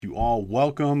You all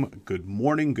welcome. Good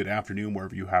morning, good afternoon,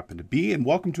 wherever you happen to be, and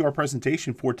welcome to our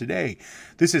presentation for today.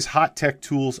 This is Hot Tech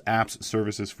Tools, Apps,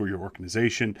 Services for your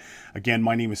organization. Again,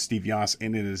 my name is Steve Yass,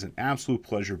 and it is an absolute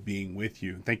pleasure being with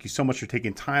you. Thank you so much for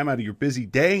taking time out of your busy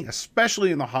day,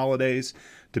 especially in the holidays,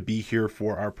 to be here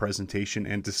for our presentation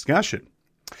and discussion.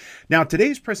 Now,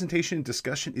 today's presentation and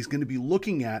discussion is going to be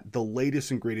looking at the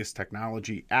latest and greatest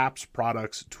technology, apps,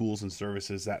 products, tools, and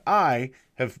services that I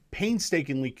have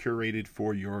painstakingly curated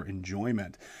for your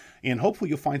enjoyment. And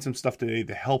hopefully you'll find some stuff today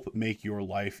to help make your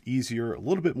life easier, a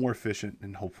little bit more efficient,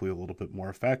 and hopefully a little bit more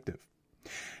effective.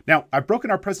 Now, I've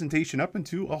broken our presentation up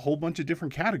into a whole bunch of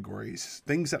different categories,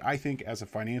 things that I think as a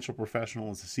financial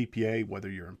professional, as a CPA, whether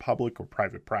you're in public or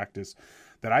private practice,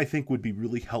 that I think would be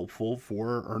really helpful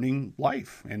for earning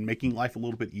life and making life a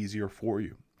little bit easier for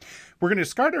you. We're going to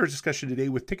start our discussion today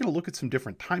with taking a look at some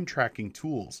different time tracking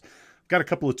tools. I've got a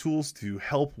couple of tools to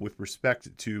help with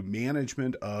respect to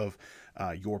management of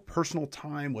your personal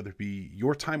time, whether it be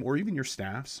your time or even your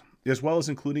staff's, as well as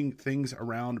including things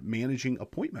around managing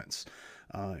appointments.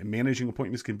 And managing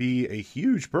appointments can be a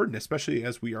huge burden, especially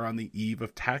as we are on the eve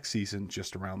of tax season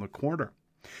just around the corner.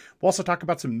 We'll also talk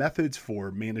about some methods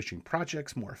for managing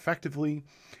projects more effectively,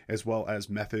 as well as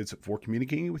methods for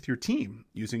communicating with your team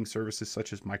using services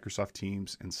such as Microsoft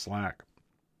Teams and Slack.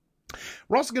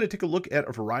 We're also going to take a look at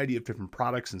a variety of different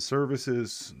products and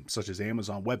services, such as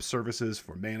Amazon Web Services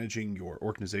for managing your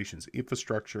organization's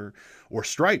infrastructure, or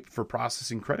Stripe for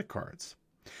processing credit cards.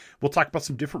 We'll talk about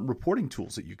some different reporting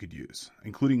tools that you could use,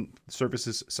 including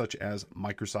services such as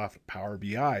Microsoft Power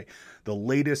BI, the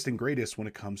latest and greatest when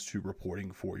it comes to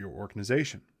reporting for your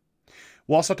organization.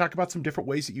 We'll also talk about some different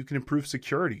ways that you can improve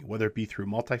security, whether it be through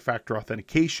multi-factor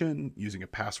authentication, using a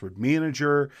password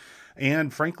manager,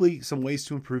 and frankly, some ways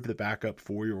to improve the backup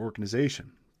for your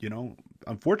organization.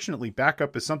 Unfortunately,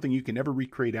 backup is something you can never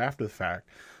recreate after the fact.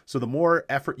 So the more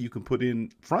effort you can put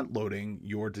in front loading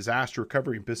your disaster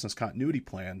recovery and business continuity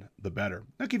plan, the better.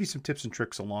 I'll give you some tips and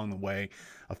tricks along the way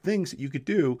of things that you could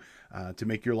do to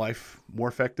make your life more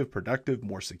effective, productive,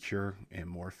 more secure, and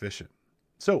more efficient.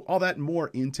 So all that and more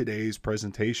in today's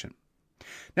presentation.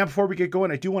 Now, before we get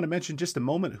going, I do want to mention just a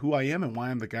moment who I am and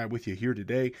why I'm the guy with you here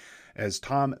today. As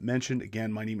Tom mentioned,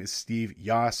 again, my name is Steve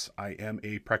Yass. I am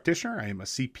a practitioner. I am a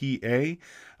CPA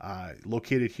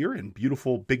located here in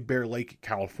beautiful Big Bear Lake,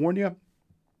 California.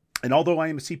 And although I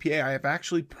am a CPA, I have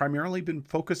actually primarily been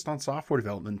focused on software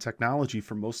development and technology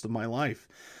for most of my life,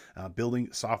 building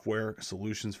software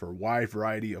solutions for a wide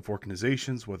variety of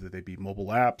organizations, whether they be mobile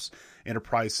apps,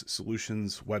 enterprise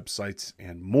solutions, websites,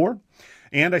 and more.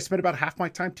 And I spent about half my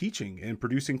time teaching and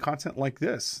producing content like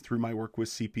this through my work with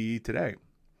CPE Today.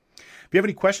 If you have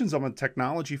any questions on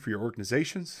technology for your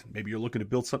organizations, maybe you're looking to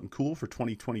build something cool for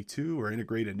 2022 or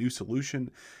integrate a new solution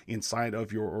inside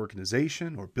of your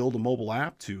organization or build a mobile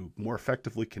app to more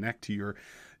effectively connect to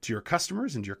your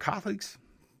customers and your colleagues,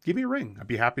 give me a ring. I'd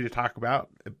be happy to talk about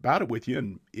it with you.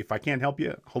 And if I can't help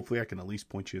you, hopefully I can at least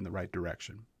point you in the right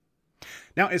direction.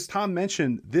 Now, as Tom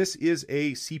mentioned, this is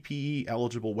a CPE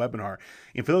eligible webinar.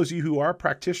 And for those of you who are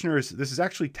practitioners, this is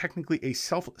actually technically a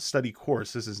self-study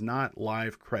course. This is not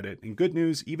live credit. And good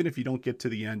news, even if you don't get to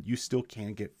the end, you still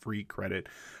can get free credit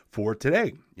for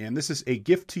today. And this is a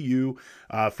gift to you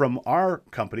from our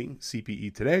company,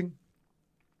 CPE Today.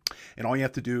 And all you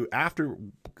have to do after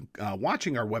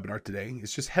watching our webinar today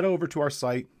is just head over to our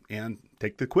site and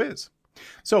take the quiz.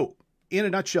 So, in a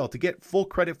nutshell, to get full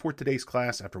credit for today's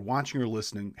class after watching or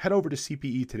listening, head over to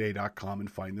cpetoday.com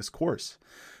and find this course.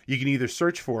 You can either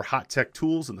search for Hot Tech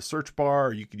Tools in the search bar,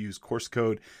 or you could use course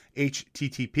code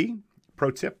HTTP. Pro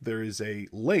tip, there is a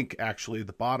link actually at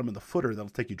the bottom of the footer that'll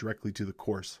take you directly to the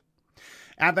course.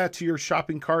 Add that to your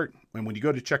shopping cart, and when you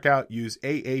go to checkout, use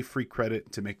AA free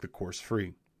credit to make the course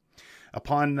free.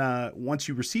 Once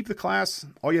you receive the class,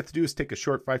 all you have to do is take a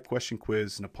short 5-question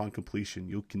quiz, and upon completion,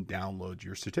 you can download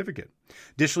your certificate.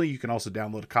 Additionally, you can also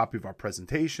download a copy of our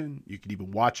presentation. You can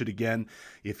even watch it again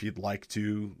if you'd like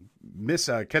to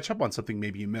catch up on something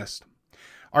maybe you missed.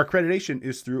 Our accreditation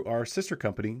is through our sister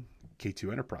company,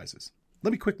 K2 Enterprises.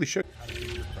 Let me quickly show you how to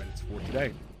get your credits for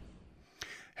today.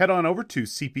 Head on over to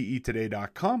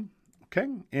cpetoday.com, okay,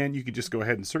 and you can just go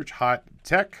ahead and search Hot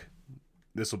Tech.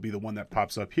 This will be the one that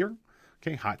pops up here.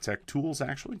 Okay, Hot Tech Tools,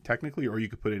 actually, technically, or you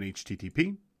could put in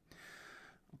HTTP.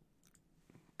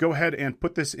 Go ahead and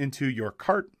put this into your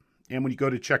cart. And when you go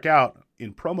to checkout,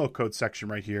 in promo code section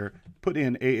right here, put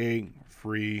in AA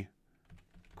free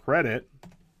credit.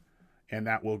 And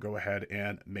that will go ahead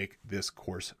and make this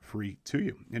course free to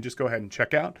you. And just go ahead and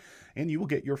check out, and you will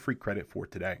get your free credit for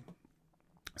today.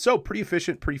 So pretty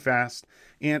efficient, pretty fast.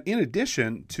 And in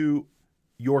addition to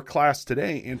your class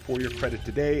today and for your credit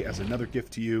today, as another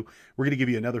gift to you, we're going to give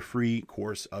you another free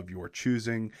course of your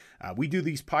choosing. We do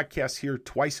these podcasts here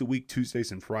twice a week,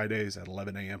 Tuesdays and Fridays at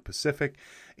 11 a.m. Pacific.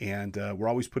 And we're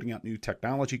always putting out new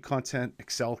technology content,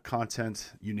 Excel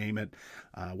content, you name it.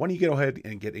 Why don't you go ahead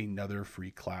and get another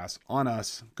free class on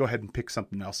us? Go ahead and pick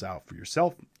something else out for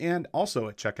yourself. And also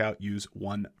at checkout, use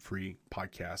one free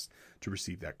podcast to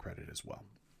receive that credit as well.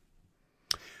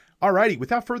 Alrighty,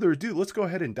 without further ado, let's go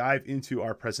ahead and dive into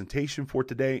our presentation for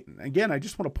today. Again, I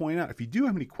just want to point out, if you do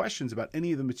have any questions about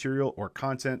any of the material or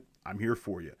content, I'm here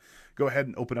for you. Go ahead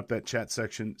and open up that chat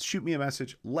section, shoot me a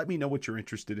message, let me know what you're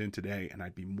interested in today, and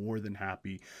I'd be more than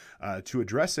happy to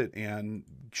address it and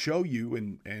show you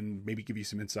and maybe give you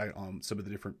some insight on some of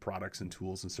the different products and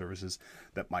tools and services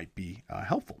that might be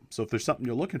helpful. So if there's something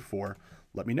you're looking for,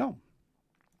 let me know.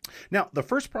 Now, the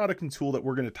first product and tool that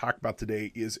we're going to talk about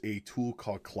today is a tool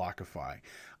called Clockify.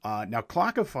 Now,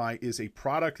 Clockify is a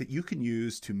product that you can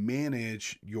use to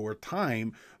manage your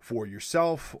time for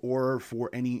yourself or for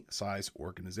any size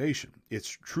organization. It's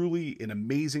truly an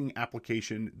amazing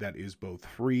application that is both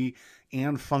free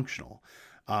and functional.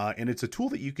 And it's a tool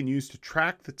that you can use to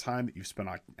track the time that you've spent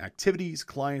on activities,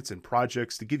 clients, and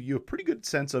projects to give you a pretty good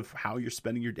sense of how you're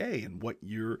spending your day and what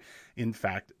you're, in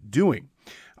fact, doing.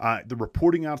 The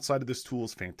reporting outside of this tool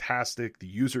is fantastic. The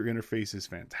user interface is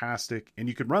fantastic. And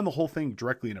you can run the whole thing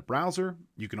directly in a browser.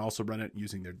 You can also run it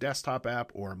using their desktop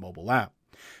app or a mobile app.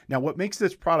 Now, what makes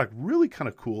this product really kind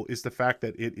of cool is the fact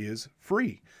that it is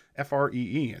free,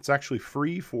 F-R-E-E. It's actually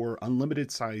free for unlimited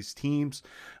size teams.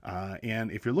 And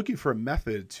if you're looking for a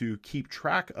method to keep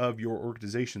track of your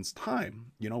organization's time,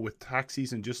 with tax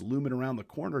season just looming around the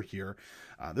corner here,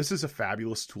 this is a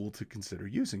fabulous tool to consider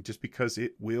using just because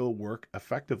it will work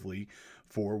effectively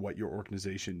for what your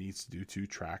organization needs to do to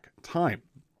track time.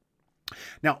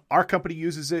 Now, our company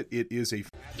uses it. It is a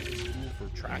fabulous tool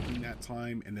for tracking that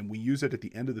time. And then we use it at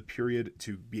the end of the period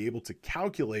to be able to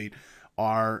calculate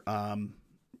our,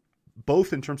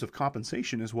 both in terms of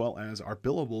compensation as well as our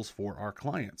billables for our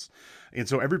clients. And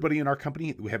so everybody in our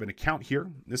company, we have an account here.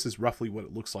 This is roughly what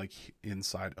it looks like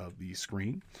inside of the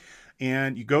screen.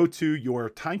 And you go to your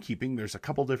timekeeping. There's a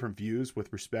couple different views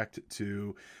with respect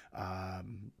to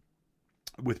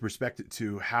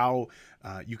how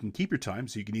you can keep your time.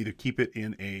 So you can either keep it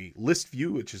in a list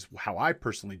view, which is how I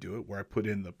personally do it, where I put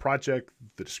in the project,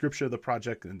 the description of the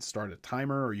project, and start a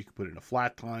timer, or you can put it in a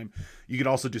flat time. You could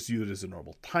also just use it as a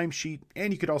normal timesheet,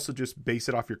 and you could also just base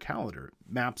it off your calendar. It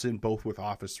maps in both with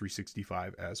Office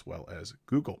 365 as well as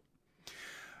Google.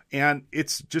 And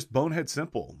it's just bonehead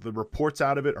simple. The reports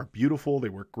out of it are beautiful. They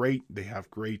work great. They have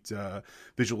great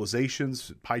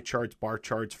visualizations, pie charts, bar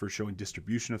charts for showing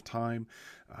distribution of time.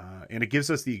 And it gives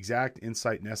us the exact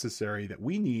insight necessary that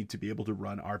we need to be able to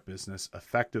run our business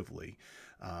effectively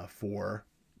for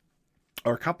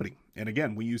our company. And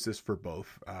again, we use this for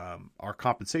both our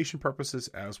compensation purposes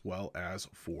as well as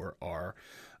for our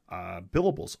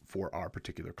billables for our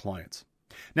particular clients.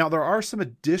 Now, there are some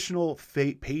additional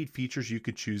paid features you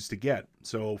could choose to get.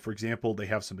 So, for example, they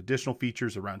have some additional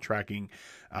features around tracking,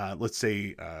 let's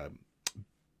say,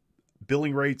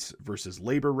 billing rates versus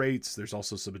labor rates. There's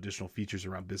also some additional features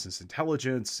around business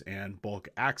intelligence and bulk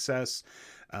access.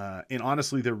 And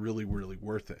honestly, they're really, really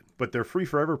worth it. But their free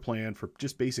forever plan for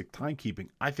just basic timekeeping,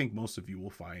 I think most of you will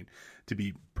find to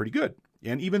be pretty good.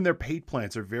 And even their paid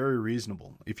plans are very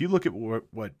reasonable. If you look at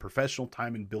what professional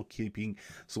time and bill keeping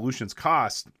solutions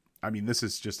cost, I mean, this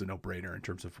is just a no-brainer in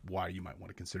terms of why you might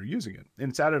want to consider using it. And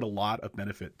it's added a lot of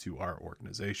benefit to our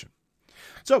organization.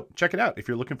 So check it out if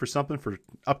you're looking for something for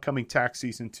upcoming tax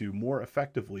season to more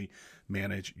effectively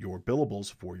manage your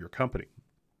billables for your company.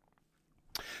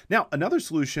 Now, another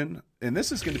solution, and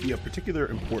this is going to be of particular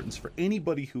importance for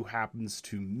anybody who happens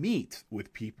to meet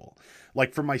with people.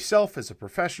 Like for myself as a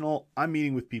professional, I'm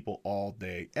meeting with people all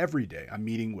day, every day. I'm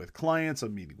meeting with clients,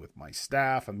 I'm meeting with my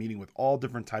staff, I'm meeting with all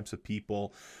different types of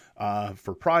people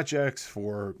for projects,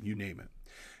 for you name it.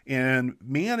 And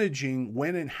managing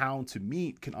when and how to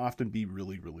meet can often be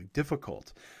really, really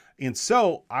difficult. And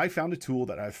so I found a tool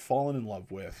that I've fallen in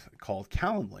love with called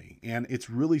Calendly, and it's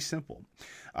really simple.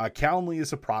 Calendly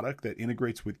is a product that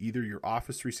integrates with either your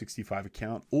Office 365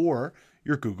 account or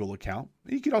your Google account.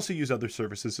 You can also use other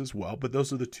services as well, but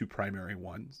those are the two primary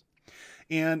ones.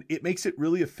 And it makes it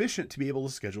really efficient to be able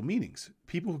to schedule meetings.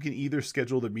 People can either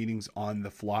schedule their meetings on the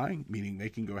fly, meaning they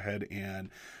can go ahead and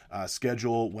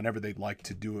schedule whenever they'd like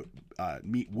to do it,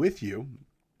 meet with you.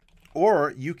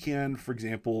 Or you can, for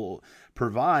example,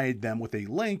 provide them with a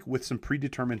link with some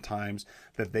predetermined times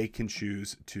that they can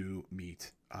choose to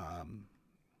meet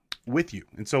with you.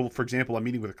 And so, for example, I'm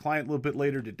meeting with a client a little bit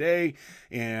later today,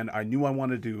 and I knew I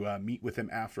wanted to meet with him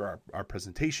after our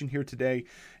presentation here today.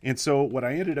 And so what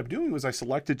I ended up doing was I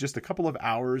selected just a couple of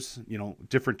hours,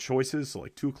 different choices, so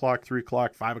like 2 o'clock, 3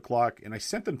 o'clock, 5 o'clock, and I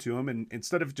sent them to him. And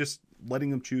instead of just letting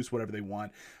them choose whatever they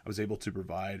want, I was able to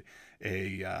provide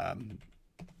a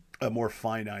more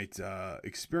finite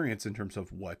experience in terms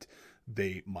of what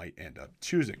they might end up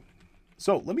choosing.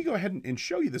 So let me go ahead and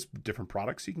show you this different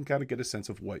product so you can kind of get a sense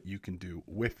of what you can do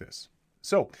with this.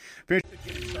 So if you're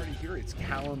getting started here, it's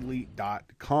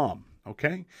Calendly.com.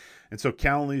 Okay. And so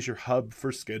Calendly is your hub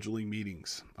for scheduling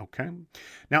meetings. Okay.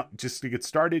 Now, just to get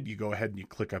started, you go ahead and you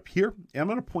click up here. And I'm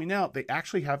going to point out they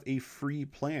actually have a free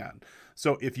plan.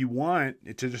 So if you want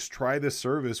to just try this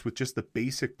service with just the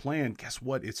basic plan, guess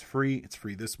what? It's free. It's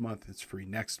free this month. It's free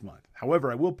next month.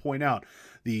 However, I will point out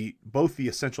both the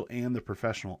Essential and the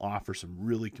Professional offer some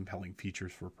really compelling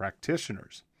features for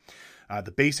practitioners.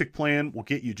 The basic plan will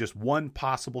get you just one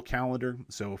possible calendar.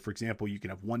 So, for example, you can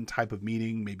have one type of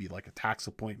meeting, maybe like a tax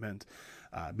appointment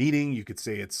meeting. You could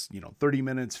say it's 30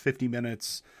 minutes, 50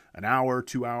 minutes, an hour,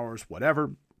 2 hours,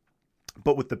 whatever.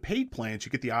 But with the paid plans,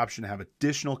 you get the option to have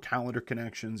additional calendar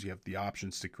connections. You have the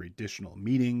options to create additional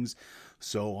meetings,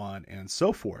 so on and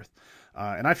so forth.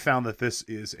 And I found that this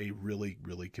is a really,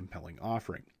 really compelling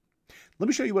offering. Let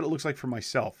me show you what it looks like for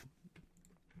myself.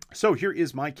 So here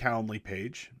is my Calendly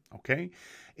page, okay?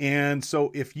 And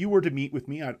so if you were to meet with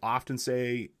me, I'd often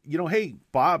say, hey,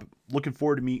 Bob, looking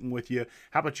forward to meeting with you.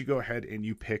 How about you go ahead and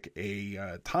you pick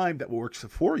a time that works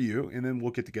for you, and then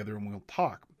we'll get together and we'll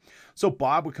talk. So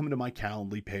Bob would come into my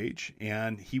Calendly page,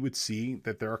 and he would see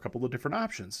that there are a couple of different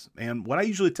options. And what I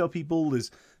usually tell people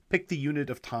is pick the unit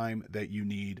of time that you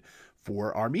need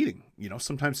for our meeting.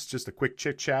 Sometimes it's just a quick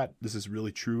chit chat. This is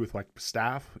really true with like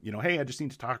staff. Hey, I just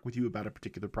need to talk with you about a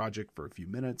particular project for a few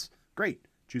minutes. Great.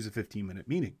 Choose a 15-minute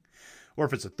meeting. Or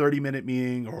if it's a 30-minute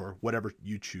meeting or whatever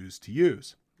you choose to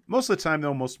use. Most of the time,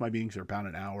 though, most of my meetings are about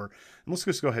an hour. And let's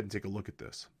just go ahead and take a look at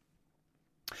this.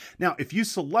 Now, if you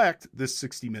select this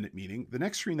 60-minute meeting, the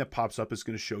next screen that pops up is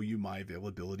going to show you my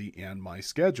availability and my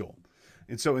schedule.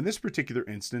 And so in this particular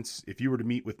instance, if you were to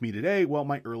meet with me today, well,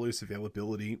 my earliest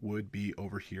availability would be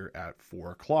over here at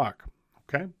 4 o'clock,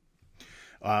 okay?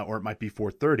 Or it might be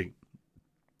 4:30.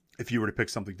 If you were to pick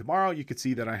something tomorrow, you could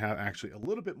see that I have actually a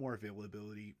little bit more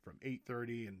availability from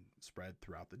 8:30 and spread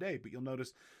throughout the day. But you'll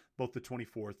notice both the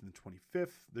 24th and the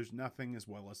 25th, there's nothing, as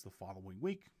well as the following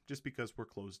week, just because we're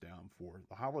closed down for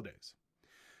the holidays.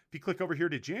 If you click over here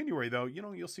to January, though,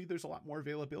 you'll see there's a lot more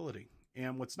availability.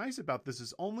 And what's nice about this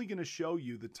is only going to show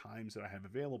you the times that I have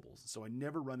available. So I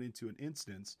never run into an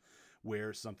instance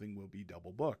where something will be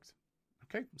double booked.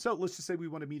 Okay, so let's just say we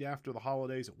want to meet after the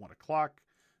holidays at 1 o'clock.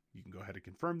 You can go ahead and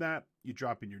confirm that. You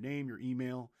drop in your name, your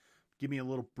email, give me a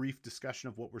little brief discussion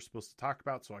of what we're supposed to talk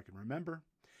about so I can remember.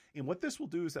 And what this will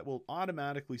do is that we'll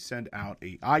automatically send out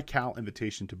a iCal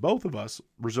invitation to both of us,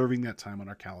 reserving that time on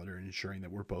our calendar and ensuring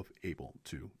that we're both able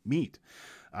to meet.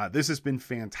 This has been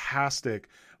fantastic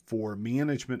for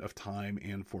management of time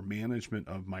and for management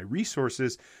of my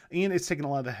resources. And it's taken a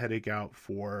lot of the headache out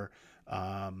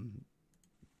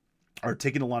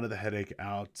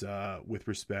with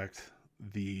respect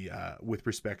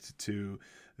to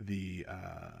the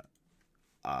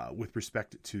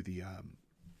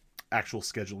actual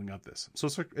scheduling of this. So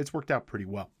it's worked out pretty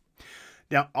well.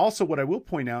 Now, also what I will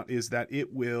point out is that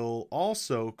it will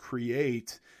also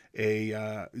create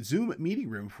a Zoom meeting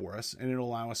room for us, and it'll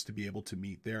allow us to be able to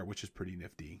meet there, which is pretty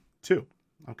nifty too.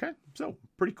 Okay, so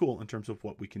pretty cool in terms of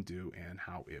what we can do and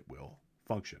how it will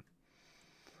function.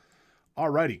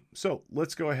 Alrighty, so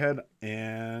let's go ahead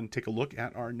and take a look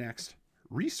at our next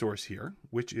resource here,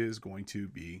 which is going to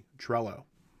be Trello.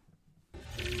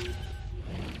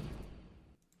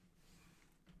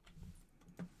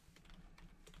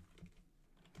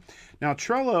 Now,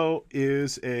 Trello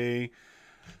is a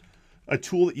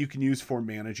tool that you can use for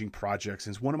managing projects.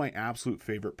 It's one of my absolute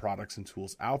favorite products and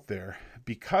tools out there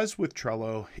because with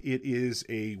Trello, it is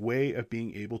a way of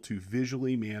being able to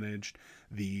visually manage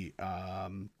the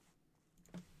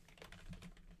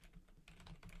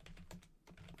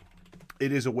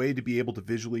it is a way to be able to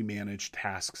visually manage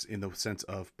tasks in the sense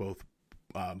of both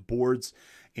boards,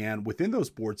 and within those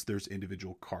boards there's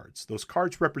individual cards. Those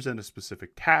cards represent a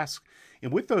specific task,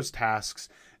 and with those tasks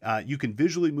you can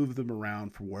visually move them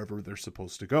around for wherever they're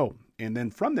supposed to go, and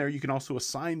then from there you can also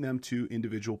assign them to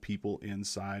individual people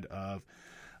inside of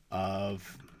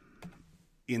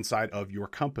your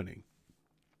company.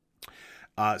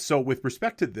 So with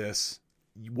respect to this,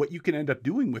 what you can end up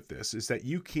doing with this is that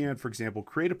you can, for example,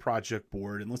 create a project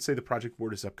board. And let's say the project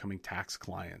board is upcoming tax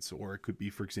clients, or it could be,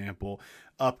 for example,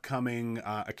 upcoming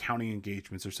accounting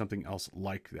engagements or something else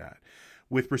like that.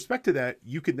 With respect to that,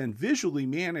 you can then visually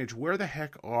manage where the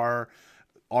heck are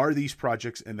these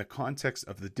projects in the context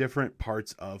of the different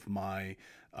parts of my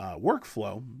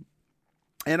workflow.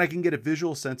 And I can get a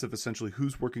visual sense of essentially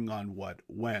who's working on what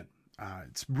when.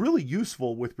 It's really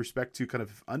useful with respect to kind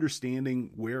of understanding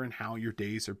where and how your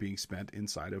days are being spent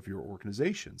inside of your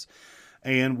organizations.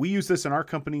 And we use this in our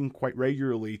company quite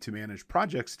regularly to manage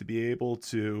projects, to be able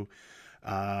to,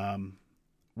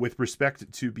 with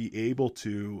respect to be able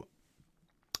to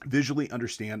visually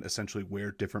understand essentially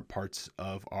where different parts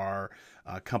of our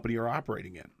company are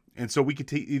operating in. And so we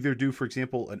could either do, for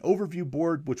example, an overview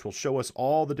board, which will show us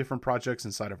all the different projects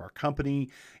inside of our company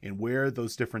and where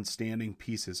those different standing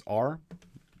pieces are.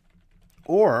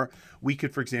 Or we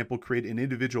could, for example, create an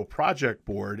individual project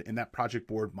board, and that project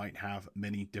board might have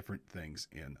many different things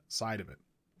inside of it.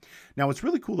 Now, what's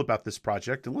really cool about this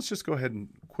project, and let's just go ahead and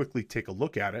quickly take a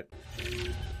look at it.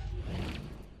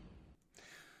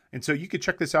 And so you could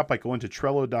check this out by going to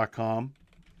Trello.com.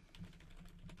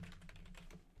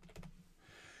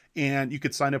 And you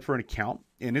could sign up for an account,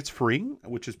 and it's free,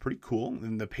 which is pretty cool.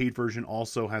 And the paid version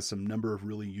also has some number of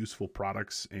really useful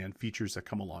products and features that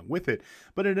come along with it.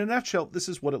 But in a nutshell, this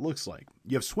is what it looks like.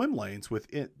 You have swim lanes with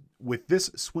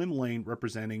this swim lane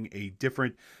representing a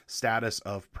different status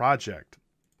of project.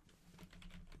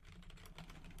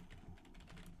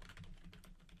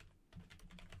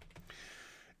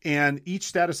 And each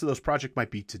status of those projects might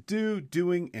be to do,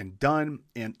 doing, and done.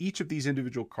 And each of these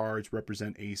individual cards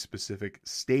represent a specific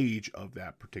stage of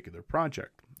that particular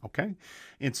project. Okay.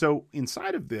 And so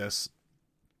inside of this,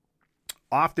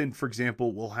 often, for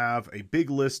example, we'll have a big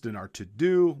list in our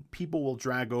to-do. People will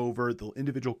drag over the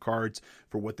individual cards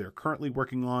for what they're currently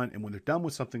working on. And when they're done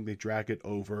with something, they drag it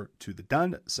over to the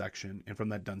done section. And from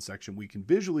that done section, we can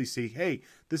visually see, hey,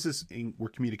 we're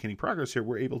communicating progress here.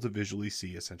 We're able to visually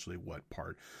see essentially what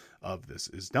part of this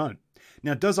is done.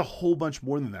 Now, it does a whole bunch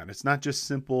more than that. It's not just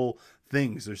simple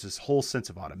things. There's this whole sense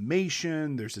of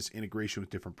automation. There's this integration with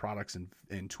different products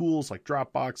and tools like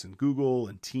Dropbox and Google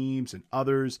and Teams and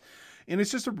others. And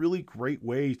it's just a really great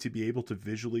way to be able to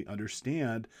visually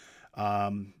understand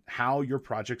how your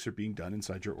projects are being done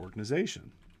inside your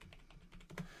organization.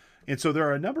 And so there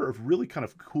are a number of really kind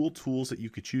of cool tools that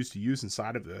you could choose to use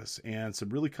inside of this, and some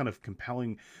really kind of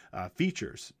compelling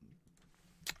features.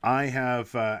 I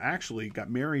have actually got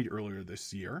married earlier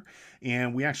this year,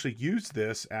 and we actually used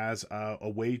this as a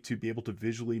way to be able to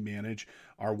visually manage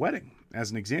our wedding. As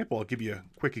an example, I'll give you a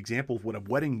quick example of what a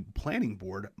wedding planning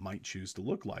board might choose to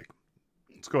look like.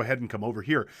 Let's go ahead and come over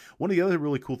here. One of the other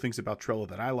really cool things about Trello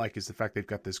that I like is the fact they've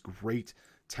got this great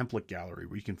template gallery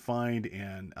where you can find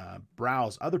and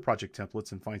browse other project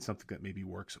templates and find something that maybe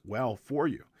works well for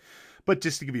you. But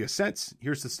just to give you a sense,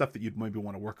 here's the stuff that you'd maybe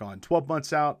want to work on 12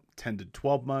 months out, 10 to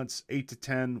 12 months, 8 to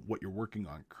 10, what you're working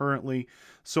on currently,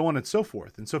 so on and so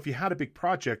forth. And so if you had a big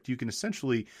project, you can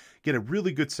essentially get a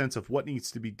really good sense of what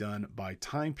needs to be done by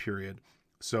time period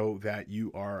so that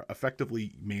you are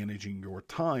effectively managing your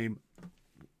time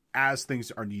as things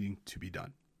are needing to be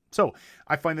done. So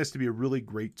I find this to be a really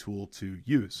great tool to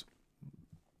use.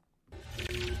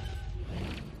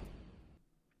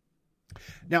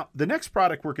 Now, the next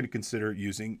product we're going to consider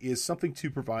using is something to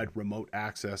provide remote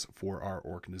access for our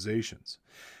organizations.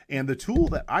 And the tool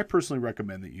that I personally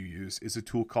recommend that you use is a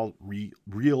tool called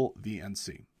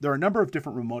RealVNC. There are a number of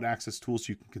different remote access tools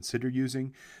you can consider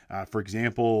using. For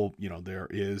example, there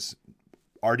is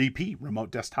RDP, Remote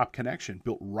Desktop Connection,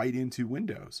 built right into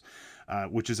Windows,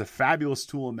 which is a fabulous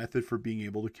tool and method for being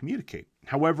able to communicate.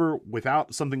 However,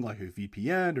 without something like a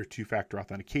VPN or two-factor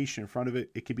authentication in front of it,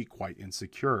 it can be quite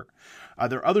insecure.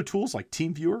 There are other tools like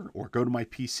TeamViewer or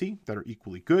GoToMyPC that are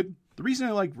equally good. The reason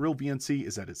I like RealVNC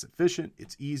is that it's efficient,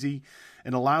 it's easy,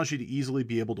 and allows you to easily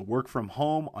be able to work from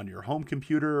home on your home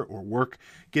computer or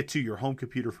get to your home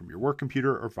computer from your work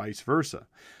computer or vice versa.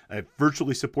 It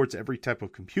virtually supports every type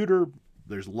of computer.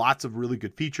 There's lots of really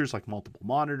good features like multiple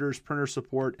monitors, printer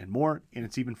support, and more, and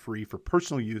it's even free for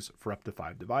personal use for up to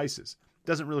 5 devices. It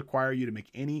doesn't really require you to make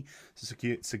any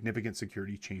significant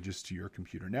security changes to your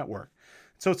computer network.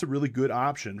 So it's a really good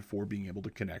option for being able to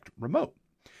connect remote.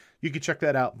 You can check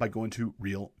that out by going to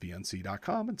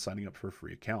realvnc.com and signing up for a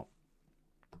free account.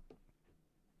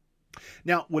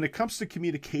 Now, when it comes to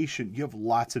communication, you have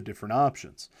lots of different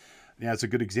options. Now, as a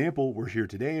good example, we're here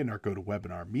today in our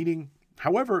GoToWebinar meeting.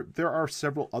 However, there are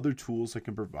several other tools that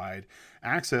can provide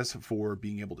access for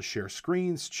being able to share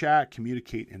screens, chat,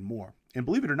 communicate, and more. And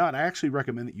believe it or not, I actually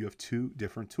recommend that you have two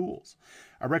different tools.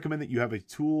 I recommend that you have a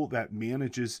tool that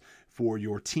manages for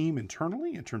your team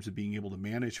internally in terms of being able to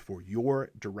manage for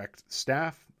your direct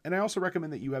staff. And I also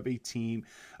recommend that you have a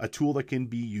tool that can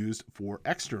be used for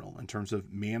external in terms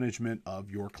of management of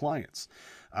your clients.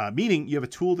 Meaning you have a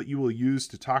tool that you will use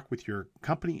to talk with your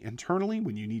company internally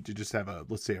when you need to just have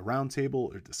let's say a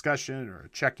roundtable or discussion or a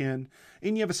check-in.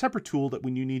 And you have a separate tool that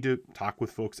when you need to talk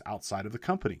with folks outside of the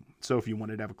company. So if you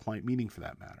wanted to have a client meeting for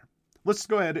that matter. Let's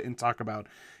go ahead and talk about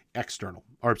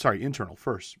internal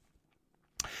first.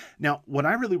 Now, what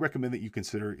I really recommend that you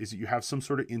consider is that you have some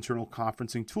sort of internal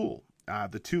conferencing tool.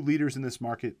 The two leaders in this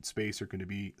market space are going to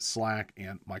be Slack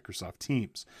and Microsoft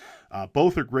Teams.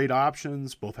 Both are great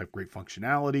options. Both have great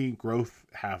functionality. Both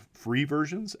have free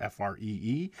versions,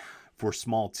 FREE, for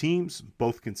small teams.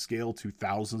 Both can scale to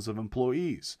thousands of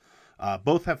employees.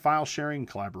 Both have file sharing,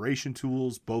 collaboration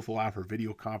tools. Both allow for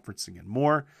video conferencing and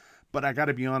more. But I got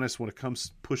to be honest, when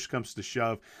push comes to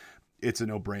shove, it's a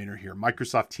no-brainer here.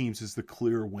 Microsoft Teams is the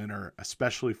clear winner,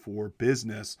 especially for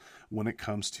business when it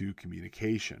comes to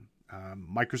communication.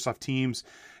 Microsoft Teams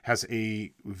has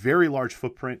a very large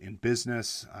footprint in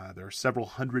business. There are several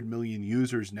 100 million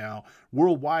users now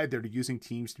worldwide that are using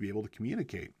Teams to be able to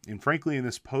communicate. And frankly, in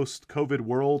this post-COVID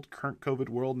world, current COVID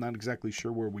world, not exactly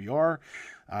sure where we are,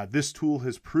 this tool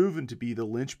has proven to be the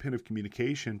linchpin of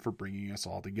communication for bringing us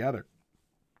all together.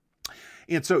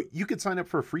 And so you can sign up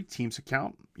for a free Teams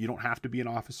account. You don't have to be an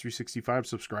Office 365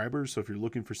 subscriber. So if you're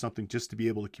looking for something just to be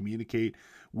able to communicate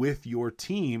with your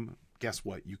team, guess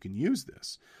what? You can use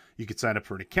this. You can sign up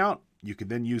for an account. You can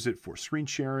then use it for screen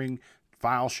sharing,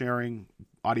 file sharing,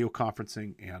 audio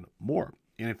conferencing, and more.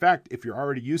 And in fact, if you're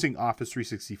already using Office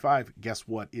 365, guess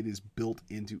what? It is built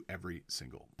into every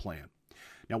single plan.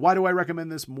 Now, why do I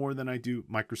recommend this more than I do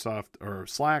Microsoft or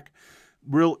Slack?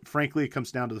 Frankly, it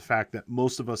comes down to the fact that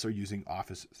most of us are using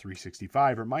Office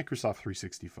 365 or Microsoft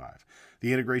 365.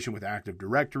 The integration with Active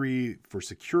Directory for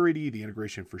security, the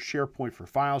integration for SharePoint for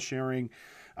file sharing,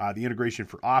 the integration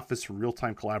for Office for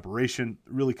real-time collaboration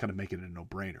really kind of make it a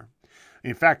no-brainer.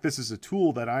 In fact, this is a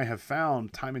tool that I have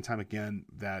found time and time again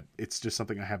that it's just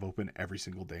something I have open every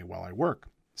single day while I work.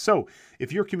 So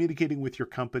if you're communicating with your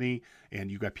company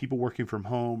and you've got people working from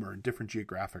home or in different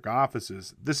geographic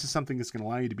offices, this is something that's going to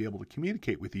allow you to be able to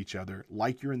communicate with each other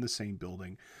like you're in the same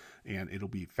building, and it'll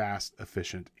be fast,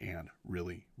 efficient, and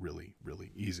really, really,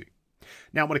 really easy.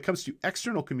 Now, when it comes to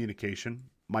external communication,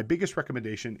 my biggest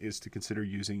recommendation is to consider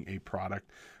using a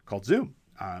product called Zoom.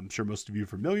 I'm sure most of you are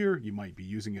familiar. You might be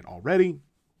using it already.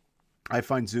 I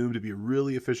find Zoom to be a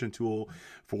really efficient tool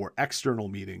for external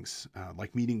meetings,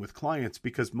 like meeting with clients,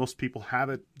 because most people have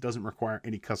it. Doesn't require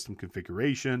any custom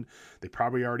configuration. They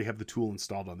probably already have the tool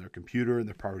installed on their computer, and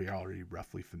they're probably already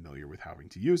roughly familiar with having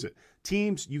to use it.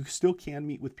 Teams, you still can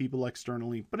meet with people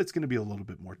externally, but it's going to be a little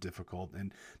bit more difficult,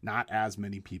 and not as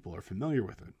many people are familiar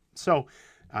with it. So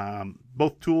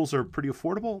both tools are pretty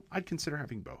affordable. I'd consider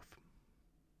having both.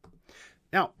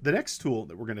 Now, the next tool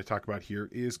that we're going to talk about here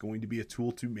is going to be a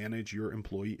tool to manage your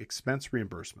employee expense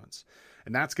reimbursements,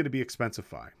 and that's going to be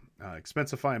Expensify.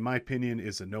 Expensify, in my opinion,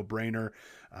 is a no-brainer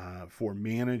for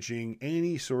managing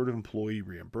any sort of employee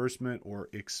reimbursement or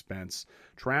expense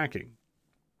tracking.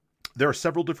 There are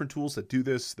several different tools that do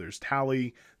this. There's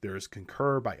Tally, there's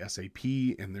Concur by SAP,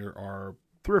 and there are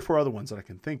 3 or 4 other ones that I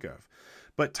can think of.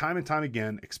 But time and time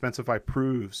again, Expensify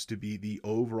proves to be the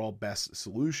overall best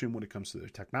solution when it comes to their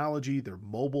technology, their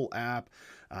mobile app,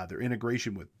 their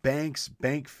integration with banks,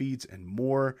 bank feeds, and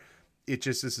more. It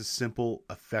just is a simple,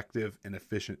 effective, and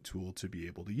efficient tool to be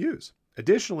able to use.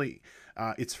 Additionally,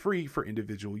 it's free for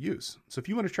individual use. So if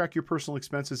you want to track your personal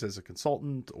expenses as a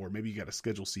consultant, or maybe you got a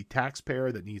Schedule C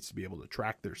taxpayer that needs to be able to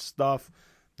track their stuff,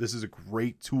 this is a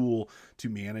great tool to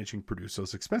manage and produce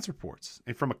those expense reports.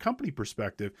 And from a company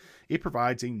perspective, it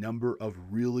provides a number of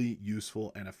really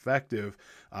useful and effective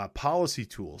policy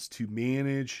tools to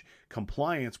manage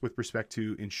compliance with respect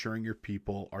to ensuring your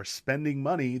people are spending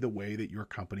money the way that your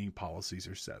company policies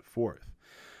are set forth.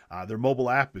 Their mobile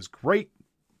app is great.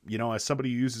 You know, as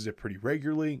somebody who uses it pretty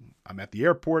regularly, I'm at the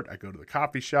airport, I go to the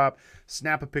coffee shop,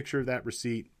 snap a picture of that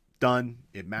receipt, done.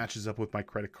 It matches up with my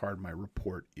credit card. My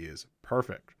report is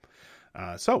perfect.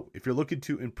 So if you're looking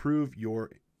to improve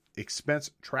your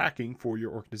expense tracking for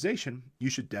your organization, you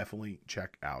should definitely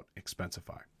check out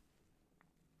Expensify.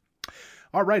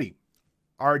 Alrighty.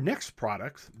 Our next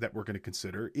product that we're going to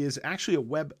consider is actually a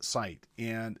website,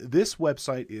 and this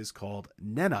website is called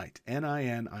Ninite,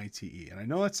 Ninite. And I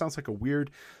know that sounds like a weird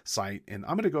site, and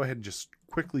I'm going to go ahead and just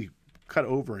quickly cut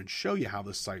over and show you how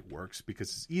this site works, because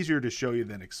it's easier to show you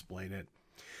than explain it.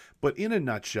 But in a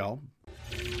nutshell,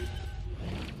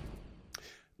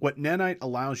 What Nanite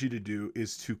allows you to do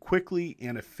is to quickly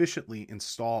and efficiently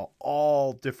install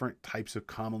all different types of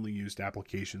commonly used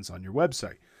applications on your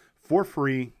website for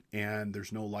free, and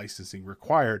there's no licensing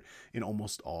required in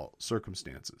almost all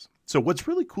circumstances. So what's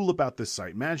really cool about this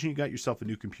site, imagine you got yourself a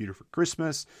new computer for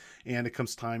Christmas, and it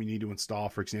comes time you need to install,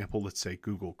 for example, let's say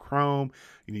Google Chrome,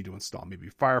 you need to install maybe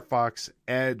Firefox,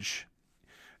 Edge,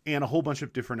 and a whole bunch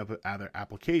of different other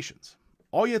applications.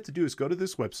 All you have to do is go to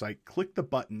this website, click the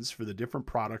buttons for the different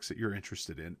products that you're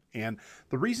interested in. And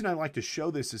the reason I like to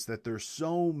show this is that there's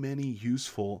so many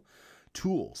useful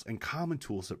tools and common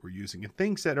tools that we're using and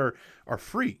things that are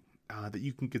free that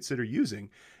you can consider using.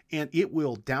 And it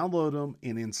will download them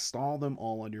and install them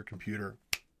all on your computer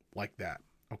like that.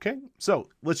 Okay, so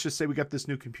let's just say we got this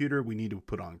new computer. We need to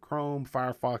put on Chrome,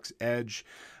 Firefox, Edge.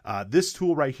 This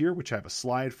tool right here, which I have a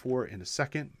slide for in a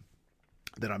second,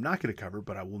 that I'm not going to cover,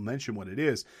 but I will mention what it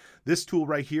is. This tool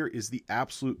right here is the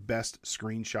absolute best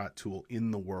screenshot tool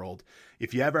in the world.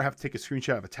 If you ever have to take a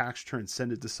screenshot of a tax return and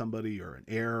send it to somebody, or an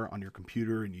error on your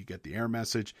computer and you get the error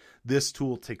message, this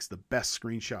tool takes the best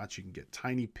screenshots. You can get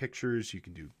tiny pictures, you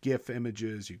can do GIF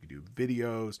images, you can do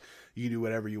videos, you can do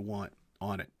whatever you want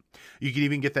on it. You can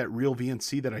even get that real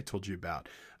VNC that I told you about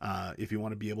if you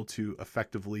want to be able to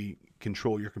effectively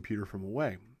control your computer from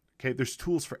away. Okay, there's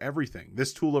tools for everything.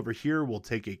 This tool over here will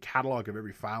take a catalog of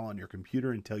every file on your computer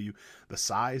and tell you the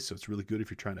size. So it's really good if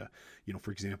you're trying to,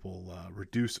 for example,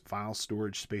 reduce file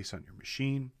storage space on your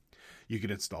machine. You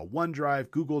can install OneDrive,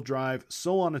 Google Drive,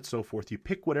 so on and so forth. You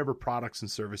pick whatever products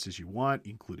and services you want,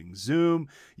 including Zoom.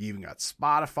 You even got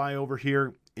Spotify over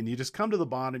here. And you just come to the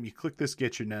bottom, you click this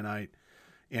Get Your Nanite.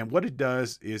 And what it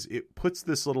does is it puts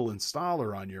this little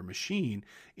installer on your machine.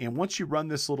 And once you run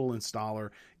this little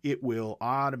installer, it will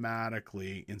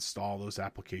automatically install those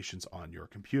applications on your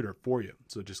computer for you.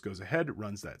 So it just goes ahead, it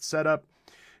runs that setup.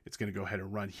 It's going to go ahead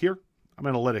and run here. I'm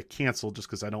going to let it cancel just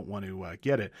because I don't want to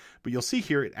get it. But you'll see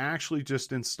here, it actually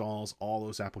just installs all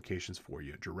those applications for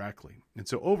you directly. And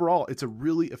so overall, it's a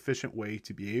really efficient way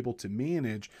to be able to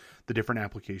manage the different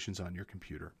applications on your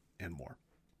computer and more.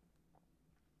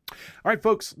 All right,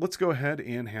 folks, let's go ahead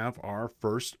and have our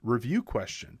first review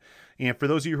question. And for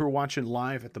those of you who are watching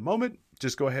live at the moment,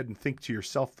 just go ahead and think to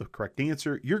yourself the correct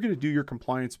answer. You're going to do your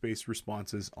compliance-based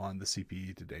responses on the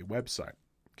CPE Today website.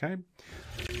 Okay.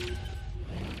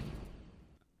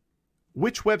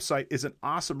 Which website is an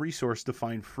awesome resource to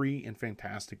find free and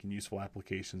fantastic and useful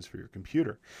applications for your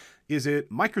computer? Is it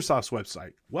Microsoft's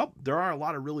website? Well, there are a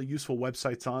lot of really useful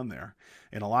websites on there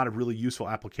and a lot of really useful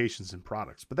applications and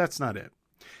products, but that's not it.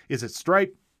 Is it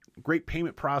Stripe? Great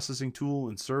payment processing tool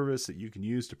and service that you can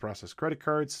use to process credit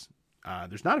cards.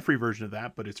 There's not a free version of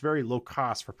that, but it's very low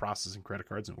cost for processing credit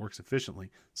cards and it works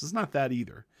efficiently. So it's not that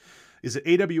either. Is it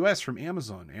AWS from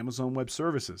Amazon, Amazon Web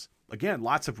Services? Again,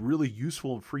 lots of really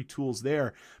useful and free tools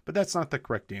there, but that's not the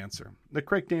correct answer. The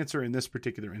correct answer in this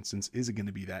particular instance is going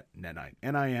to be that Nanite,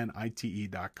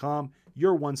 NINITE.com,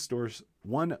 your one source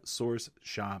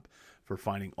shop for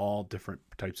finding all different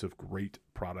types of great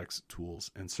products,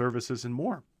 tools, and services, and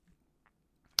more.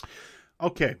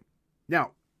 Okay,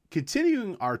 now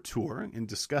continuing our tour and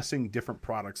discussing different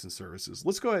products and services,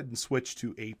 let's go ahead and switch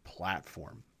to a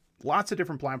platform. Lots of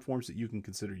different platforms that you can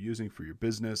consider using for your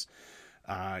business.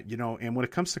 And when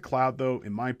it comes to cloud, though,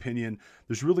 in my opinion,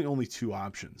 there's really only two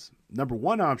options. Number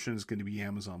one option is going to be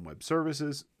Amazon Web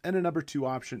Services, and a number two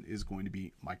option is going to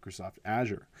be Microsoft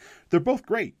Azure. They're both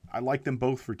great. I like them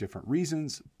both for different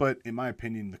reasons, but in my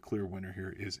opinion, the clear winner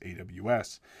here is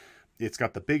AWS. It's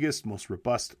got the biggest, most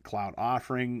robust cloud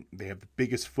offering. They have the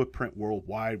biggest footprint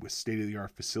worldwide with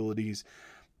state-of-the-art facilities.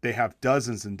 They have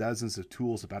dozens and dozens of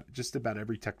tools about just about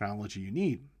every technology you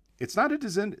need. It's not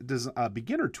a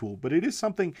beginner tool, but it is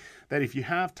something that if you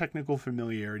have technical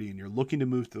familiarity and you're looking to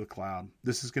move to the cloud,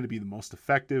 this is going to be the most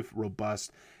effective,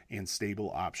 robust, and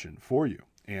stable option for you.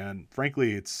 And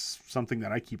frankly, it's something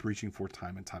that I keep reaching for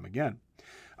time and time again.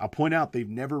 I'll point out they've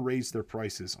never raised their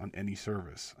prices on any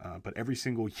service, but every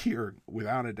single year,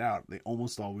 without a doubt, they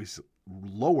almost always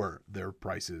lower their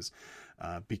prices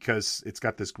because it's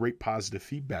got this great positive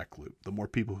feedback loop. The more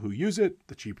people who use it,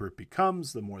 the cheaper it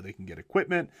becomes, the more they can get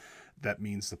equipment. That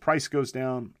means the price goes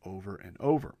down over and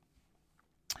over.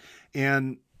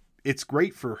 And it's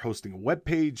great for hosting a web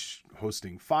page,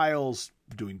 hosting files,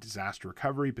 doing disaster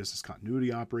recovery, business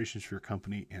continuity operations for your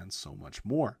company, and so much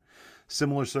more.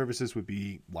 Similar services would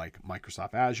be like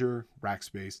Microsoft Azure,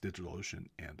 Rackspace, DigitalOcean,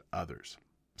 and others.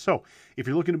 So if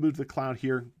you're looking to move to the cloud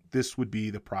here, this would be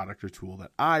the product or tool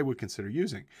that I would consider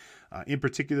using. In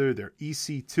particular, their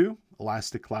EC2,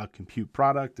 Elastic Cloud Compute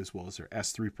product, as well as their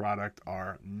S3 product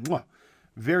are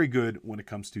very good when it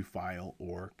comes to file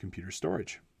or computer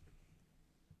storage.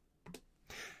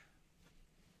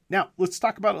 Now, let's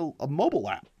talk about a mobile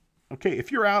app. Okay, if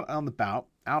you're out on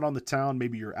the town,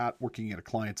 maybe you're out working at a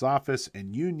client's office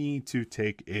and you need to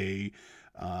take a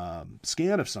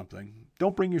scan of something,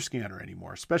 don't bring your scanner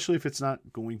anymore, especially if it's not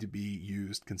going to be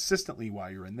used consistently while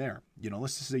you're in there.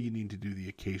 Let's just say you need to do the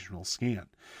occasional scan.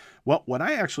 Well, what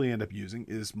I actually end up using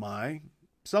is my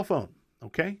cell phone,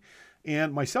 okay?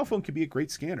 And my cell phone can be a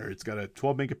great scanner. It's got a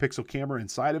 12 megapixel camera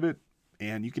inside of it,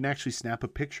 and you can actually snap a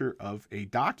picture of a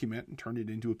document and turn it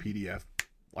into a PDF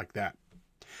like that.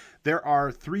 There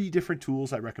are 3 different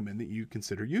tools I recommend that you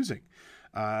consider using.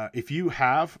 If you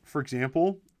have, for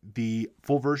example, the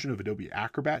full version of Adobe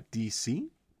Acrobat DC,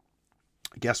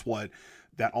 guess what?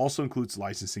 That also includes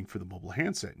licensing for the mobile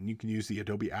handset. And you can use the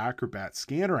Adobe Acrobat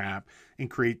Scanner app and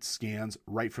create scans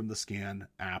right from the Scan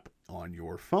app on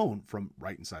your phone from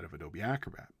right inside of Adobe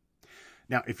Acrobat.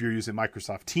 Now, if you're using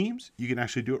Microsoft Teams, you can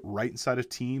actually do it right inside of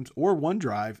Teams or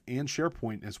OneDrive and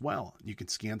SharePoint as well. You can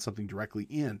scan something directly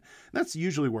in. And that's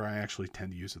usually where I actually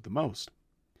tend to use it the most.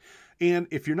 And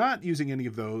if you're not using any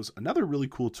of those, another really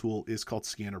cool tool is called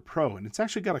Scanner Pro. And it's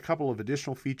actually got a couple of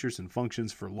additional features and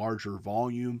functions for larger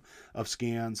volume of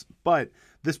scans. But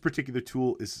this particular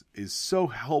tool is so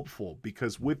helpful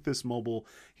because with this mobile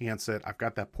handset, I've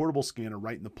got that portable scanner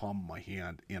right in the palm of my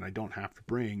hand. And I don't have to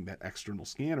bring that external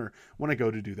scanner when I go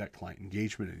to do that client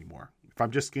engagement anymore. If I'm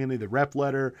just scanning the rep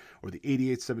letter or the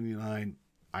 8879,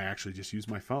 I actually just use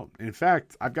my phone. And in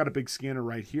fact, I've got a big scanner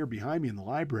right here behind me in the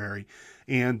library,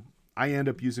 and I end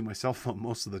up using my cell phone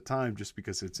most of the time just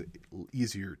because it's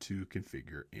easier to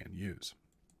configure and use.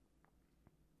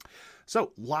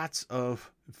 So lots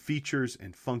of features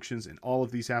and functions in all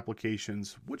of these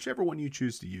applications. Whichever one you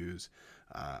choose to use,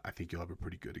 I think you'll have a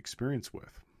pretty good experience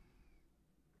with.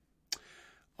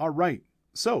 All right.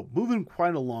 So moving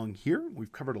quite along here,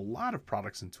 we've covered a lot of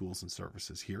products and tools and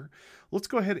services here. Let's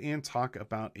go ahead and talk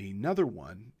about another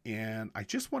one. And I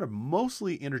just want to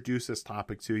mostly introduce this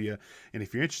topic to you. And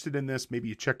if you're interested in this, maybe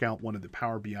you check out one of the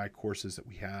Power BI courses that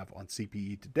we have on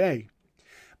CPE today.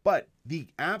 But the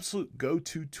absolute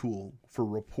go-to tool for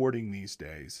reporting these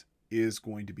days is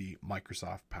going to be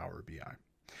Microsoft Power BI.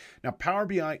 Now, Power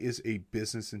BI is a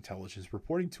business intelligence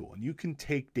reporting tool, and you can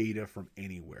take data from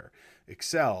anywhere.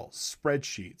 Excel,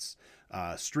 spreadsheets,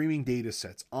 streaming data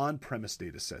sets, on-premise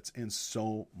data sets, and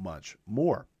so much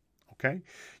more. Okay?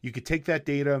 You can take that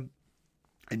data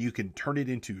and you can turn it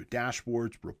into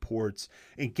dashboards, reports,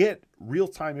 and get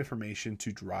real-time information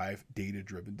to drive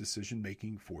data-driven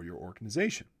decision-making for your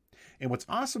organization. And what's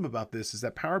awesome about this is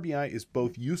that Power BI is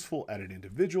both useful at an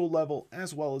individual level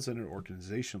as well as at an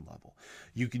organization level.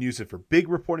 You can use it for big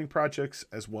reporting projects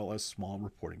as well as small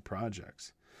reporting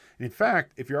projects. And in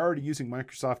fact, if you're already using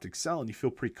Microsoft Excel and you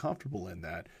feel pretty comfortable in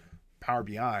that, Power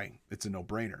BI, it's a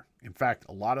no-brainer. In fact,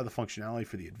 a lot of the functionality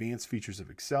for the advanced features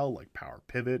of Excel, like Power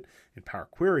Pivot and Power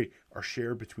Query, are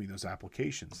shared between those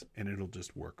applications, and it'll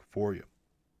just work for you.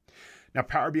 Now,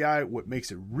 Power BI, what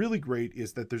makes it really great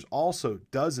is that there's also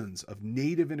dozens of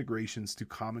native integrations to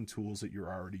common tools that you're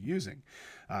already using.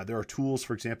 There are tools,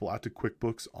 for example, out to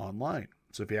QuickBooks Online.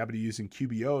 So if you happen to be using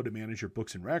QBO to manage your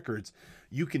books and records,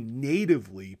 you can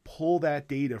natively pull that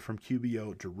data from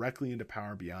QBO directly into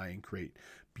Power BI and create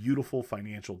beautiful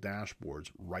financial dashboards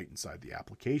right inside the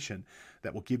application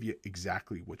that will give you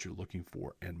exactly what you're looking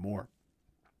for and more.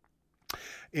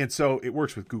 And so it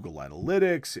works with Google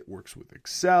Analytics, it works with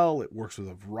Excel, it works with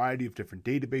a variety of different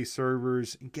database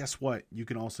servers. And guess what? You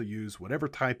can also use whatever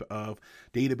type of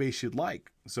database you'd like.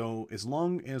 So as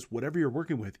long as whatever you're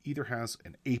working with either has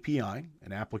an API,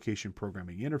 an application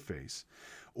programming interface,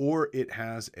 or it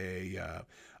has the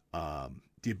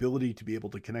ability to be able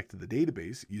to connect to the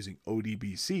database using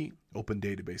ODBC, Open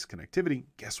Database Connectivity,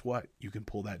 guess what? You can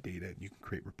pull that data and you can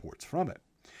create reports from it.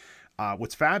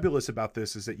 What's fabulous about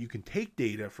this is that you can take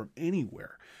data from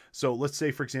anywhere. So let's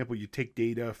say, for example, you take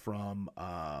data from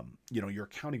your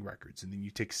accounting records, and then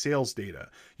you take sales data,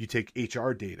 you take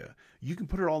HR data. You can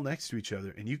put it all next to each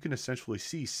other, and you can essentially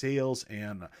see sales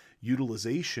and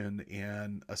utilization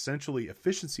and essentially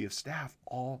efficiency of staff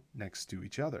all next to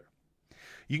each other.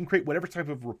 You can create whatever type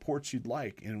of reports you'd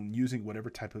like and using whatever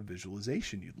type of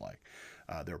visualization you'd like.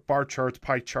 There are bar charts,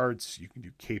 pie charts. You can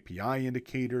do KPI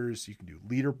indicators. You can do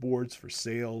leaderboards for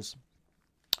sales.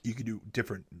 You can do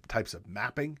different types of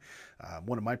mapping.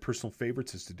 One of my personal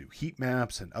favorites is to do heat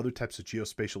maps and other types of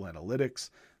geospatial analytics.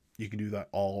 You can do that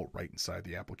all right inside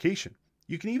the application.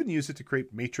 You can even use it to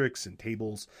create matrix and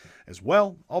tables as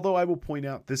well, although I will point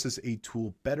out this is a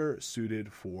tool better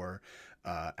suited for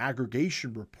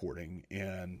aggregation reporting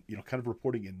and, kind of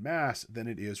reporting in mass than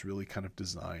it is really kind of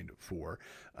designed for,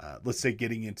 let's say,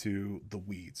 getting into the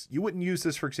weeds. You wouldn't use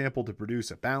this, for example, to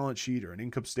produce a balance sheet or an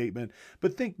income statement,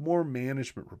 but think more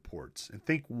management reports and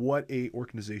think what a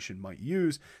organization might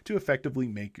use to effectively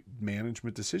make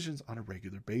management decisions on a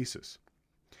regular basis.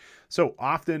 So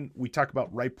often we talk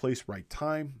about right place, right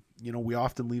time. We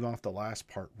often leave off the last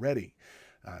part, ready.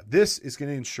 This is going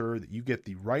to ensure that you get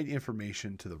the right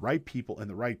information to the right people in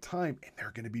the right time, and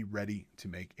they're going to be ready to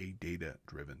make a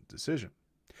data-driven decision.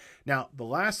 Now, the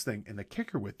last thing and the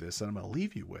kicker with this that I'm going to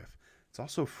leave you with, it's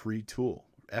also a free tool.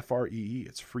 FREE.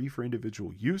 It's free for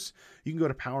individual use. You can go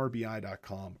to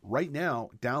powerbi.com right now,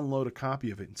 download a copy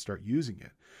of it and start using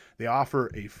it. They offer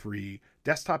a free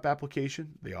desktop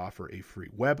application. They offer a free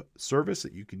web service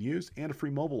that you can use and a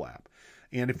free mobile app.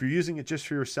 And if you're using it just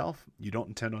for yourself, you don't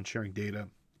intend on sharing data,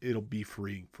 it'll be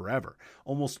free forever.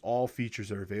 Almost all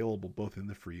features are available both in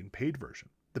the free and paid version.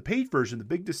 The paid version, the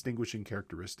big distinguishing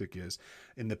characteristic is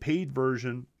in the paid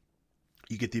version,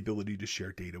 you get the ability to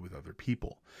share data with other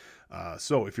people.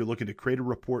 So if you're looking to create a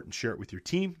report and share it with your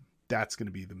team, that's going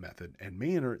to be the method and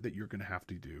manner that you're going to have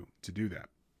to do that.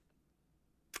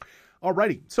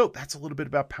 Alrighty, so that's a little bit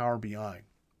about Power BI.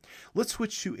 Let's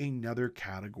switch to another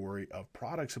category of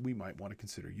products that we might want to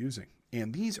consider using.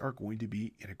 And these are going to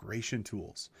be integration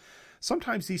tools.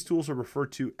 Sometimes these tools are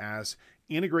referred to as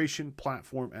Integration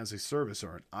Platform as a Service,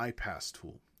 or an iPaaS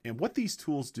tool. And what these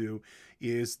tools do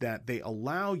is that they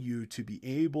allow you to be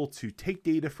able to take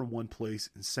data from one place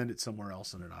and send it somewhere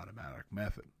else in an automatic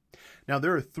method. Now,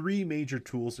 there are three major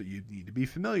tools that you need to be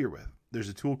familiar with. There's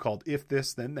a tool called If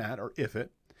This Then That, or IFIT.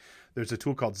 There's a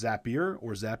tool called Zapier,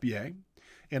 or Zapier,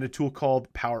 and a tool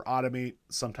called Power Automate,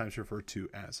 sometimes referred to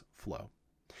as Flow.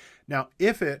 Now,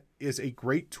 IFIT is a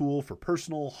great tool for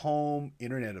personal, home,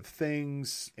 Internet of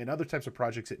Things, and other types of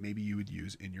projects that maybe you would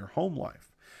use in your home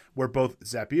life, where both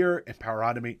Zapier and Power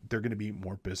Automate, they're going to be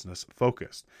more business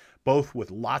focused, both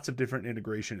with lots of different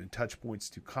integration and touch points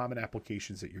to common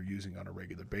applications that you're using on a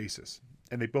regular basis.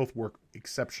 And they both work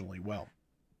exceptionally well.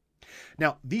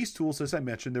 Now, these tools, as I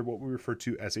mentioned, they're what we refer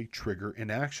to as a trigger in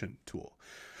action tool.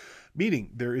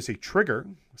 Meaning there is a trigger,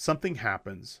 something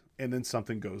happens, and then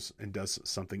something goes and does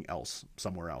something else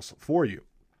somewhere else for you.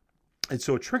 And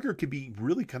so a trigger could be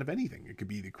really kind of anything. It could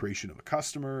be the creation of a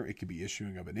customer. It could be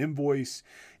issuing of an invoice.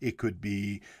 It could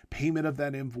be payment of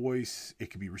that invoice. It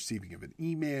could be receiving of an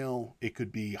email. It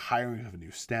could be hiring of a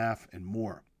new staff and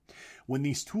more. When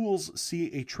these tools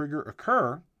see a trigger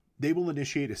occur, they will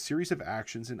initiate a series of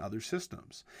actions in other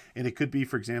systems. And it could be,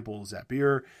 for example,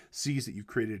 Zapier sees that you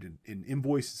created an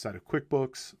invoice inside of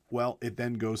QuickBooks. Well, it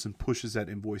then goes and pushes that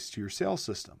invoice to your sales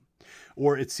system.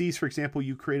 Or it sees, for example,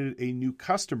 you created a new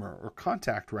customer or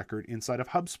contact record inside of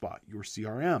HubSpot, your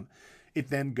CRM. It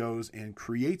then goes and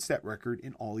creates that record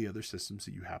in all the other systems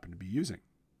that you happen to be using.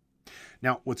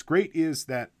 Now, what's great is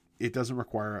that it doesn't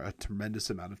require a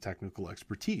tremendous amount of technical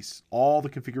expertise. All the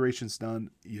configuration's done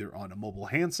either on a mobile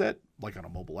handset, like on a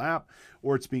mobile app,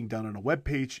 or it's being done on a web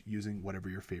page using whatever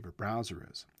your favorite browser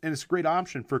is. And it's a great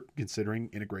option for considering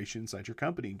integration inside your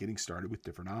company and getting started with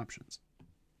different options.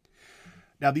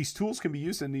 Now, these tools can be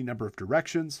used in any number of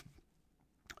directions.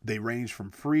 They range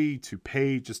from free to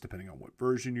paid, just depending on what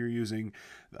version you're using.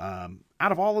 Out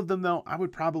of all of them, though, I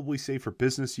would probably say for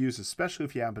business use, especially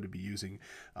if you happen to be using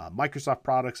Microsoft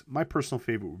products, my personal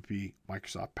favorite would be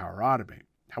Microsoft Power Automate.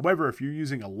 However, if you're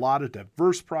using a lot of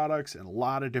diverse products and a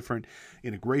lot of different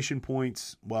integration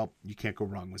points, well, you can't go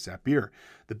wrong with Zapier.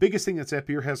 The biggest thing that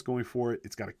Zapier has going for it,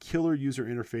 it's got a killer user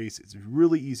interface. It's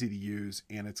really easy to use,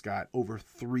 and it's got over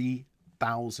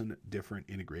 3,000 different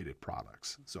integrated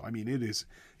products. So, I mean, it is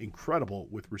incredible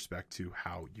with respect to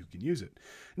how you can use it.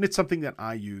 And it's something that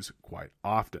I use quite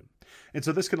often. And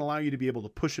so this can allow you to be able to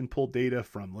push and pull data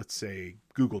from, let's say,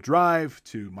 Google Drive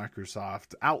to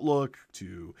Microsoft Outlook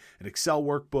to an Excel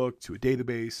workbook to a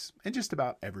database and just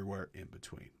about everywhere in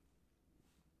between.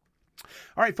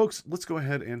 All right, folks, let's go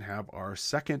ahead and have our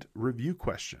second review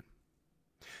question.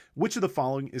 Which of the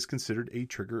following is considered a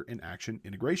trigger in action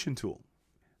integration tool?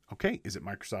 Okay, is it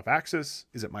Microsoft Access?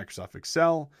 Is it Microsoft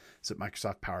Excel? Is it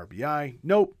Microsoft Power BI?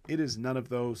 Nope, it is none of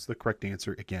those. The correct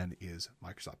answer, again, is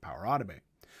Microsoft Power Automate.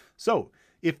 So,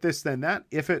 if this, then that,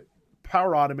 if it,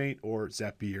 Power Automate or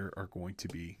Zapier are going to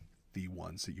be the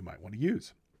ones that you might want to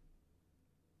use.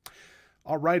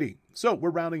 Alrighty, so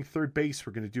we're rounding third base.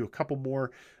 We're going to do a couple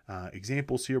more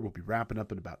examples here. We'll be wrapping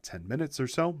up in about 10 minutes or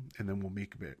so, and then we'll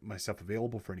make myself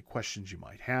available for any questions you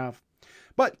might have.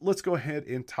 But let's go ahead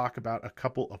and talk about a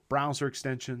couple of browser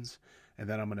extensions, and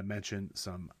then I'm going to mention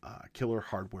some killer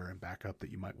hardware and backup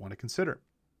that you might want to consider.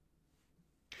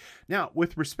 Now,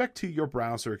 with respect to your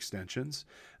browser extensions,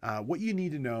 what you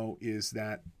need to know is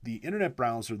that the internet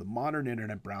browser, the modern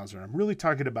internet browser, I'm really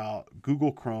talking about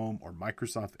Google Chrome or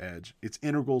Microsoft Edge, it's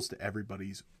integral to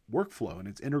everybody's workflow and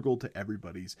it's integral to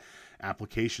everybody's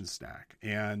application stack.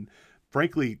 And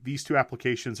frankly, these two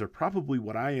applications are probably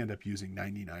what I end up using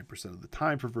 99% of the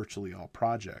time for virtually all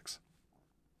projects.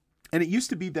 And it used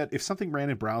to be that if something ran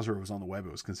in browser or was on the web,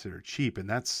 it was considered cheap, and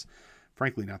that's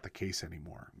frankly not the case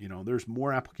anymore. There's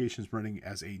more applications running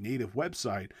as a native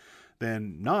website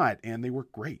than not, and they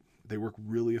work great. They work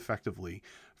really effectively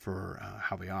for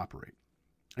how they operate.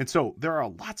 And so there are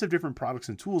lots of different products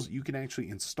and tools that you can actually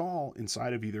install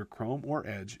inside of either Chrome or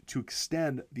Edge to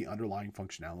extend the underlying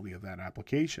functionality of that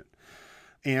application.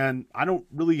 And I don't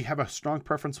really have a strong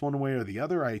preference one way or the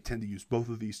other. I tend to use both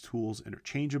of these tools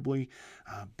interchangeably,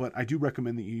 but I do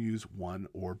recommend that you use one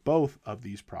or both of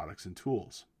these products and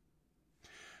tools.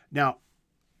 Now,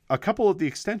 a couple of the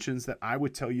extensions that I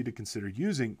would tell you to consider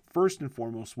using, first and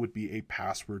foremost, would be a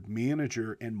password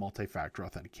manager and multi-factor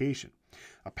authentication.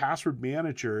 A password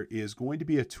manager is going to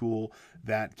be a tool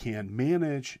that can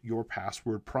manage your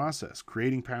password process,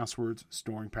 creating passwords,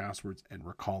 storing passwords, and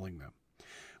recalling them.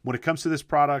 When it comes to this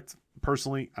product,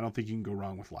 personally, I don't think you can go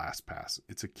wrong with LastPass.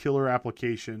 It's a killer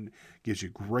application, gives you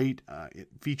great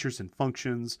features and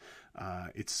functions.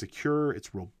 It's secure,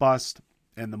 it's robust,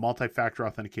 and the multi-factor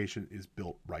authentication is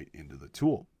built right into the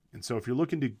tool. And so if you're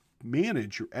looking to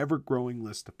manage your ever-growing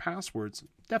list of passwords,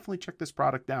 definitely check this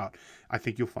product out. I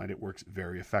think you'll find it works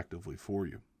very effectively for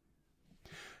you.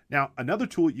 Now, another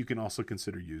tool you can also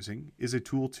consider using is a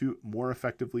tool to more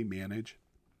effectively manage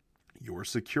your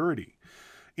security.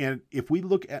 And if we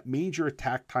look at major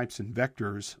attack types and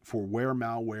vectors for where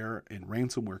malware and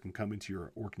ransomware can come into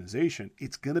your organization,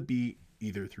 it's going to be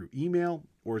either through email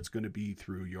or it's going to be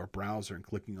through your browser and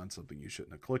clicking on something you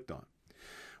shouldn't have clicked on.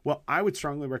 Well, I would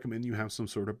strongly recommend you have some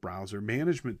sort of browser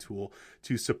management tool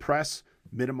to suppress,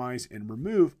 minimize, and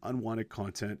remove unwanted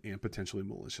content and potentially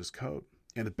malicious code.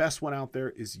 And the best one out there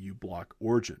is uBlock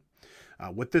Origin.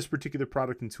 What this particular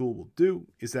product and tool will do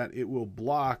is that it will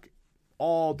block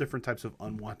all different types of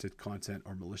unwanted content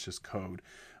or malicious code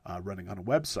running on a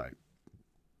website.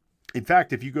 In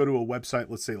fact, if you go to a website,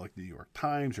 let's say like the New York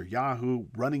Times or Yahoo,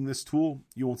 running this tool,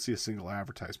 you won't see a single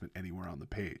advertisement anywhere on the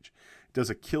page. It does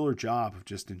a killer job of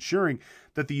just ensuring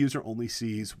that the user only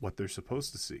sees what they're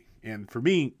supposed to see. And for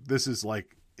me, this is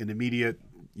like an immediate,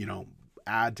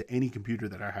 add to any computer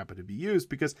that I happen to be used,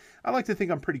 because I like to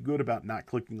think I'm pretty good about not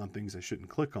clicking on things I shouldn't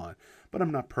click on, but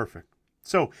I'm not perfect.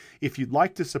 So if you'd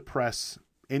like to suppress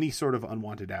any sort of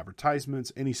unwanted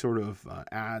advertisements, any sort of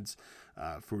ads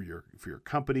for your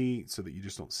company so that you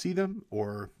just don't see them,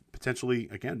 or potentially,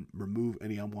 again, remove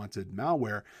any unwanted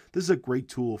malware, this is a great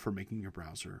tool for making your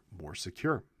browser more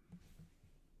secure.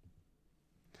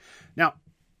 Now,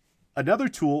 another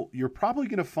tool you're probably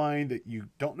going to find that you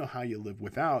don't know how you live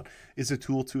without is a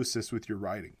tool to assist with your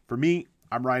writing. For me,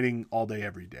 I'm writing all day,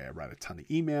 every day. I write a ton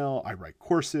of email, I write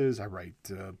courses, I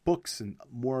write books and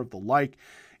more of the like,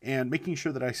 and making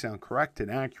sure that I sound correct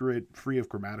and accurate, free of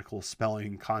grammatical,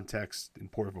 spelling, context, and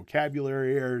poor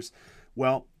vocabulary errors.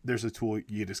 Well, there's a tool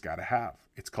you just got to have.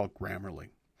 It's called Grammarly.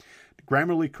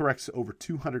 Grammarly corrects over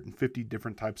 250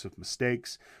 different types of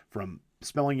mistakes, from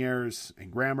spelling errors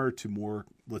and grammar to more,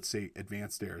 let's say,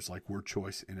 advanced errors like word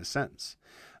choice in a sentence.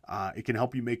 It can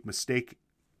help you make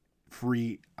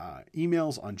mistake-free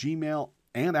emails on Gmail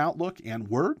and Outlook and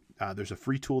Word. There's a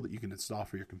free tool that you can install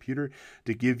for your computer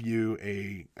to give you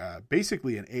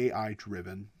basically an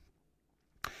AI-driven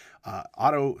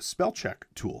auto spell check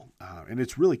tool. And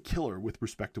it's really killer with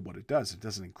respect to what it does. It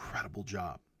does an incredible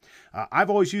job. I've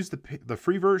always used the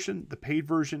free version. The paid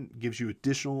version gives you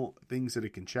additional things that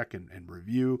it can check and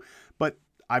review. But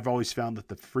I've always found that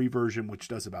the free version, which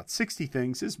does about 60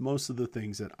 things, is most of the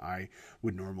things that I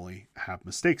would normally have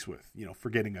mistakes with.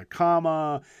 Forgetting a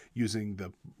comma, using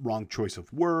the wrong choice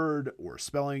of word, or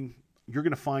spelling. You're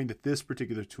going to find that this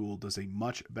particular tool does a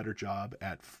much better job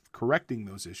at correcting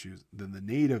those issues than the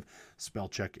native spell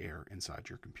check error inside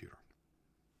your computer.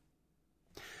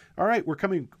 All right, we're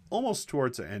coming almost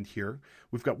towards the end here.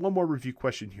 We've got one more review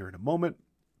question here in a moment.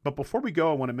 But before we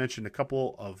go, I want to mention a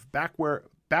couple of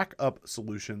backup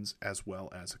solutions, as well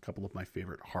as a couple of my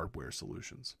favorite hardware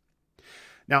solutions.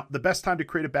 Now, the best time to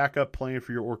create a backup plan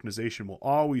for your organization will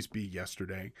always be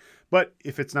yesterday. But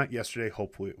if it's not yesterday,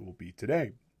 hopefully it will be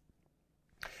today.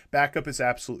 Backup is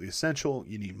absolutely essential.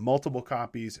 You need multiple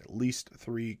copies, at least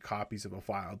 3 copies of a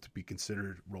file to be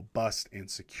considered robust and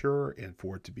secure, and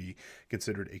for it to be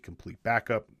considered a complete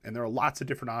backup. And there are lots of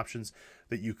different options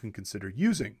that you can consider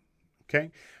using.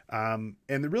 Okay. And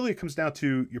really it comes down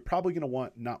to, you're probably going to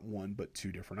want not one, but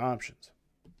two different options.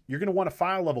 You're going to want a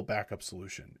file level backup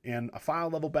solution. And a file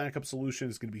level backup solution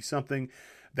is going to be something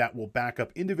that will back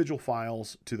up individual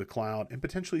files to the cloud and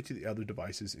potentially to the other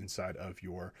devices inside of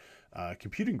your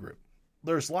computing group.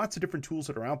 There's lots of different tools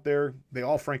that are out there. They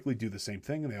all frankly do the same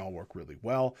thing and they all work really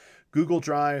well. Google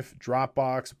Drive,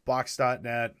 Dropbox,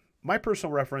 Box.net. My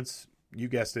personal reference, you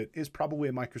guessed it, is probably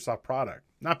a Microsoft product.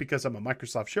 Not because I'm a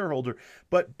Microsoft shareholder,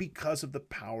 but because of the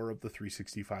power of the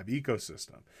 365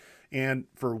 ecosystem. And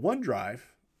for OneDrive,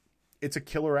 it's a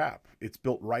killer app. It's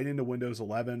built right into Windows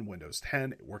 11, Windows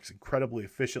 10. It works incredibly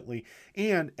efficiently,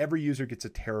 and every user gets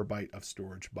a terabyte of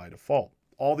storage by default.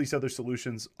 All these other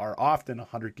solutions are often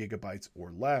 100 gigabytes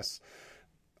or less.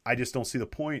 I just don't see the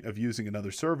point of using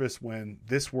another service when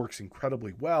this works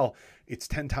incredibly well. It's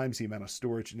 10 times the amount of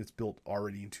storage, and it's built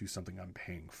already into something I'm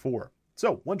paying for.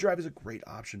 So OneDrive is a great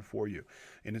option for you,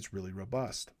 and it's really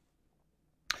robust.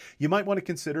 You might want to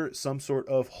consider some sort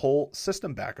of whole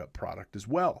system backup product as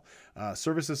well.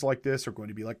 Services like this are going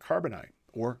to be like Carbonite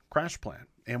or CrashPlan.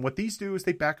 And what these do is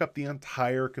they back up the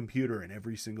entire computer and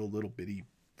every single little bitty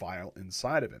file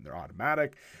inside of it. They're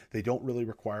automatic. They don't really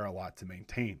require a lot to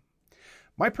maintain.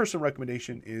 My personal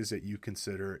recommendation is that you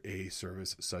consider a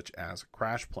service such as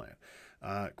CrashPlan.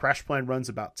 CrashPlan runs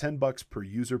about $10 per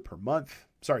user per month.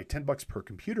 Sorry, $10 per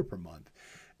computer per month.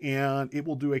 And it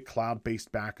will do a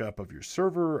cloud-based backup of your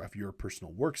server, of your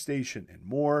personal workstation, and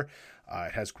more.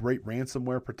 It has great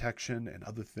ransomware protection and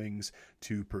other things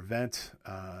to prevent,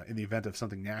 in the event of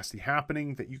something nasty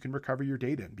happening, that you can recover your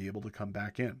data and be able to come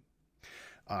back in.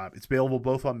 It's available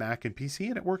both on Mac and PC,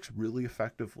 and it works really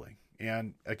effectively.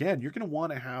 And again, you're going to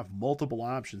want to have multiple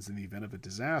options in the event of a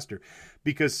disaster,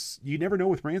 because you never know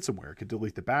with ransomware. It could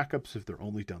delete the backups if they're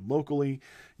only done locally.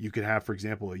 You could have, for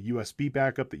example, a USB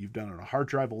backup that you've done on a hard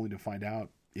drive only to find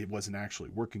out it wasn't actually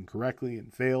working correctly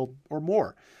and failed, or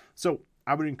more. So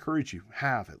I would encourage you,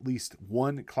 have at least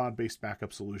one cloud-based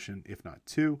backup solution, if not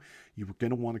two. You're going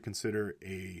to want to consider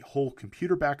a whole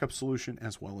computer backup solution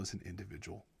as well as an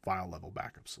individual file level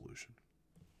backup solution.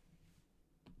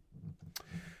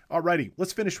 Alrighty,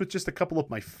 let's finish with just a couple of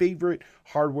my favorite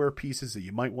hardware pieces that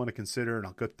you might want to consider, and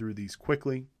I'll go through these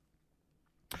quickly.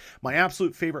 My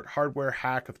absolute favorite hardware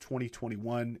hack of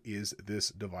 2021 is this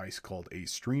device called a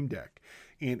Stream Deck.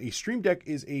 And a Stream Deck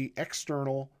is an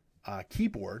external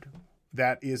keyboard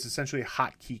that is essentially a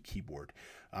hotkey keyboard.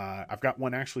 I've got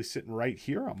one actually sitting right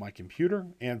here on my computer.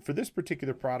 And for this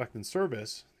particular product and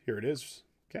service, here it is,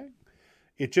 okay?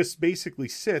 It just basically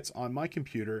sits on my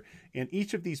computer, and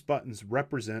each of these buttons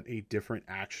represent a different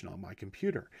action on my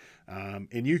computer.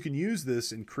 And you can use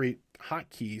this and create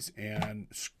hotkeys and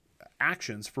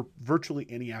actions for virtually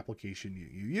any application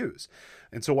you use.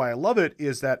 And so why I love it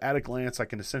is that at a glance, I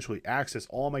can essentially access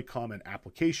all my common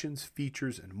applications,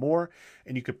 features, and more.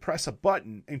 And you could press a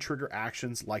button and trigger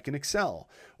actions like in Excel,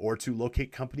 or to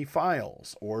locate company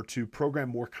files, or to program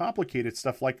more complicated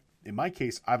stuff like, in my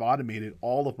case, I've automated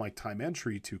all of my time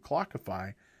entry to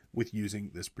Clockify with using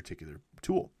this particular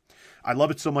tool. I love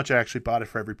it so much I actually bought it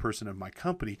for every person in my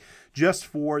company just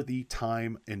for the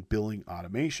time and billing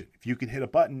automation. If you can hit a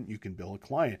button, you can bill a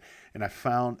client. And I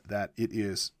found that it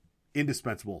is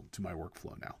indispensable to my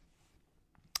workflow now.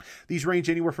 These range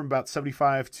anywhere from about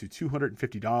 $75 to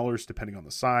 $250, depending on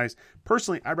the size.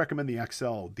 Personally, I recommend the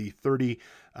XL, the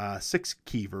 36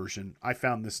 key version. I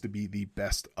found this to be the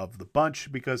best of the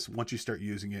bunch, because once you start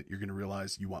using it, you're going to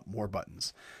realize you want more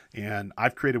buttons. And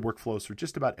I've created workflows for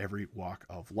just about every walk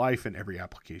of life and every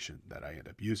application that I end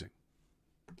up using.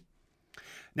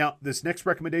 Now, this next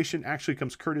recommendation actually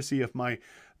comes courtesy of my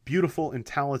beautiful and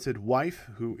talented wife,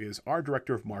 who is our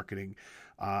director of marketing.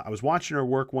 I was watching her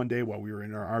work one day while we were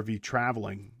in our RV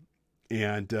traveling,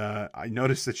 and I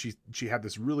noticed that she had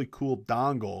this really cool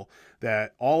dongle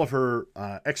that all of her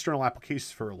external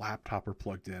applications for her laptop are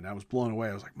plugged in. I was blown away.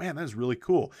 I was like, man, that is really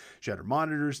cool. She had her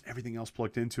monitors, everything else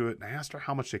plugged into it, and I asked her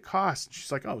how much they cost. And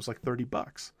she's like, oh, it was like $30.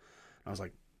 And I was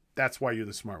like, that's why you're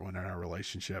the smart one in our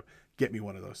relationship. Get me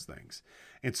one of those things.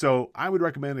 And so I would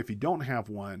recommend, if you don't have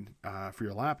one for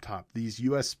your laptop, these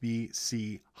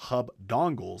USB-C hub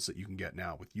dongles that you can get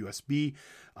now with USB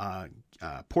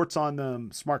ports on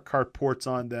them, smart card ports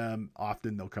on them.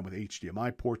 Often they'll come with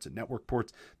HDMI ports and network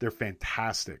ports. They're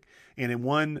fantastic. And in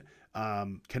one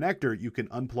connector, you can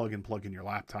unplug and plug in your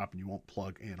laptop, and you won't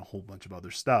plug in a whole bunch of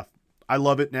other stuff. I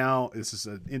love it now. This is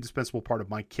an indispensable part of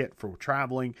my kit for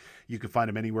traveling. You can find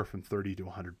them anywhere from $30 to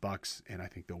 $100, and I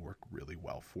think they'll work really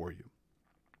well for you.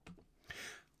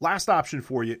 Last option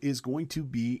for you is going to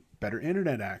be better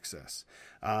internet access.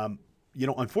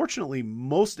 Unfortunately,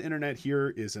 most internet here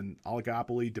is an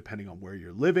oligopoly depending on where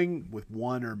you're living, with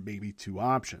one or maybe two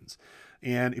options.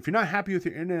 And if you're not happy with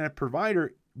your internet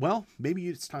provider, well, maybe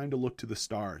it's time to look to the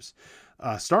stars.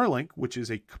 Starlink, which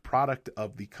is a product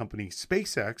of the company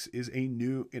SpaceX, is a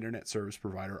new internet service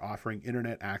provider offering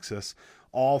internet access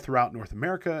all throughout North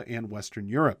America and Western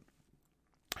Europe.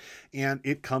 And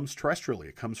it comes terrestrially.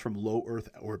 It comes from low Earth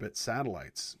orbit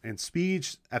satellites. And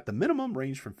speeds at the minimum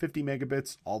range from 50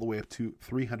 megabits all the way up to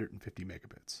 350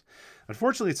 megabits.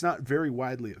 Unfortunately, it's not very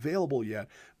widely available yet,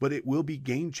 but it will be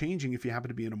game-changing if you happen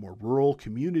to be in a more rural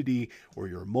community or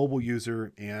you're a mobile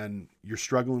user and you're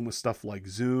struggling with stuff like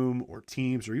Zoom or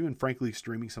Teams or even, frankly,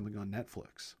 streaming something on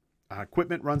Netflix.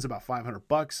 Equipment runs about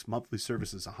 $500. Monthly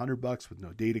service is $100 with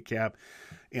no data cap.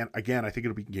 And again, I think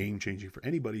it'll be game changing for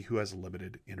anybody who has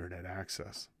limited internet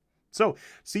access. So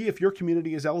see if your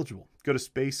community is eligible. Go to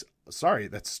that's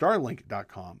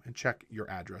starlink.com and check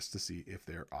your address to see if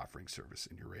they're offering service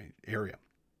in your area.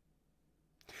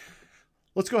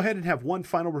 Let's go ahead and have one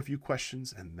final review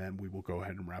questions, and then we will go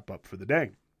ahead and wrap up for the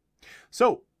day.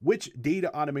 So, which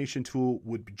data automation tool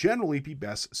would generally be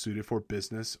best suited for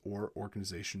business or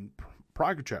organization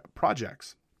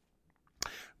projects?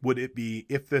 Would it be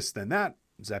If This Then That,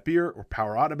 Zapier, or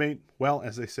Power Automate? Well,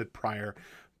 as I said prior,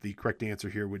 the correct answer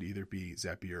here would either be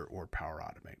Zapier or Power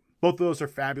Automate. Both of those are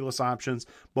fabulous options.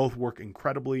 Both work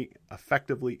incredibly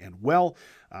effectively and well.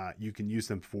 You can use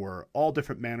them for all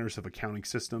different manners of accounting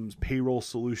systems, payroll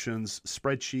solutions,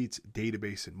 spreadsheets,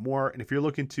 database, and more. And if you're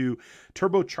looking to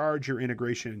turbocharge your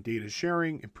integration and data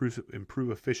sharing,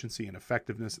 improve efficiency and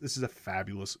effectiveness, this is a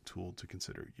fabulous tool to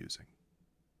consider using.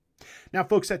 Now,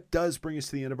 folks, that does bring us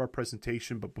to the end of our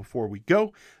presentation. But before we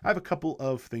go, I have a couple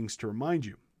of things to remind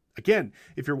you. Again,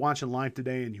 if you're watching live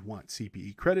today and you want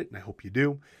CPE credit, and I hope you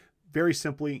do, very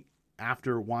simply,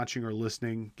 after watching or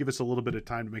listening, give us a little bit of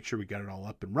time to make sure we got it all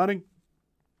up and running.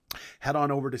 Head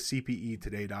on over to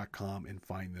cpetoday.com and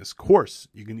find this course.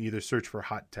 You can either search for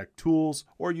Hot Tech Tools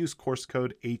or use course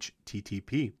code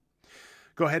HTTP.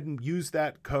 Go ahead and use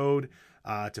that code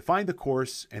to find the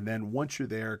course, and then once you're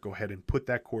there, go ahead and put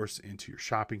that course into your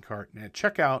shopping cart, and at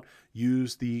checkout,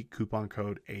 use the coupon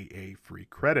code AA Free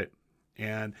Credit.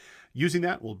 And using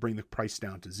that will bring the price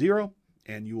down to zero,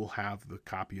 and you will have the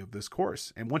copy of this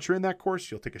course. And once you're in that course,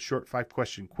 you'll take a short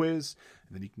 5-question quiz,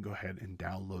 and then you can go ahead and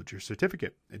download your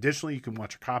certificate. Additionally, you can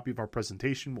watch a copy of our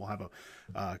presentation. We'll have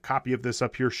a copy of this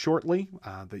up here shortly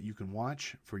that you can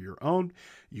watch for your own.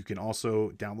 You can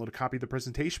also download a copy of the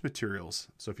presentation materials.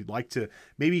 So if you'd like to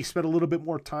maybe spend a little bit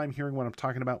more time hearing what I'm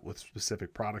talking about with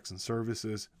specific products and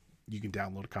services, you can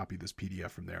download a copy of this PDF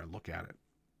from there and look at it.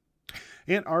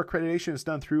 And our accreditation is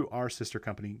done through our sister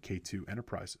company, K2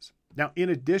 Enterprises. Now, in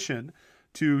addition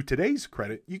to today's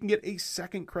credit, you can get a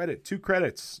second credit, 2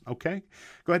 credits, okay?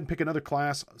 Go ahead and pick another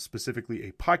class, specifically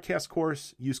a podcast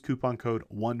course. Use coupon code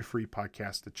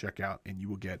ONEFREEPODCAST to check out, and you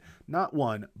will get not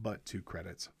 1, but 2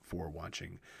 credits for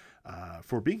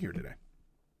for being here today.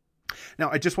 Now,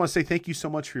 I just want to say thank you so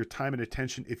much for your time and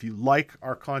attention. If you like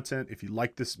our content, if you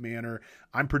like this manner,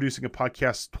 I'm producing a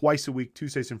podcast twice a week,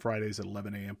 Tuesdays and Fridays at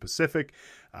 11 a.m. Pacific.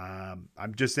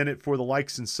 I'm just in it for the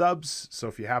likes and subs. So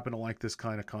if you happen to like this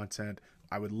kind of content,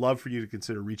 I would love for you to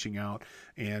consider reaching out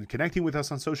and connecting with us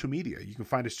on social media. You can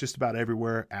find us just about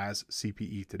everywhere as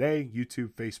CPE Today,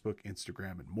 YouTube, Facebook,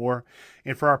 Instagram, and more.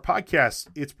 And for our podcast,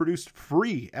 it's produced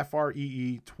free,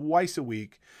 FREE, twice a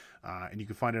week. And you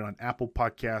can find it on Apple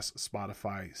Podcasts,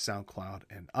 Spotify, SoundCloud,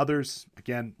 and others.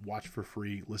 Again, watch for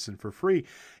free, listen for free.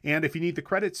 And if you need the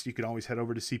credits, you can always head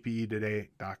over to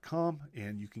cpetoday.com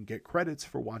and you can get credits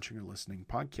for watching or listening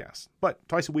podcasts. But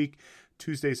twice a week,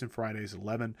 Tuesdays and Fridays at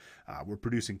 11, we're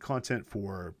producing content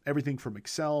for everything from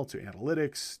Excel to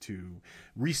analytics to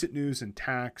recent news and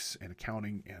tax and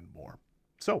accounting and more.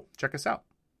 So check us out.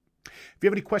 If you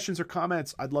have any questions or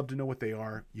comments, I'd love to know what they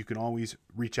are. You can always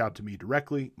reach out to me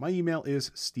directly. My email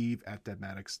is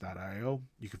steve@debmatics.io.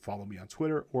 You can follow me on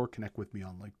Twitter or connect with me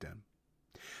on LinkedIn.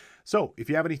 So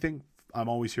if you have anything, I'm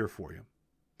always here for you.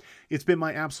 It's been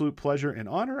my absolute pleasure and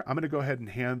honor. I'm going to go ahead and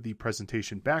hand the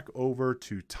presentation back over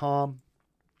to Tom,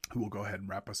 who will go ahead and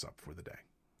wrap us up for the day.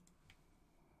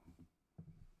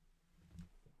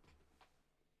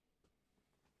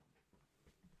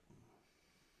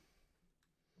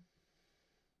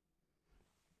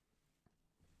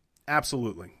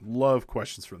 Absolutely. Love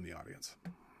questions from the audience.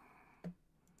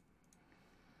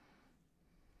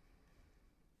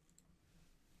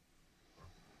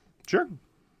 Sure.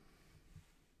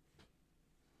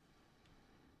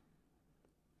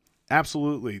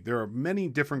 Absolutely. There are many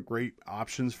different great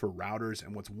options for routers.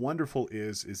 And what's wonderful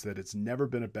is that it's never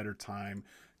been a better time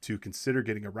to consider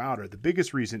getting a router, the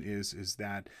biggest reason is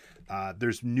that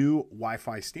there's new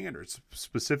Wi-Fi standards,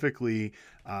 specifically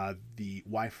the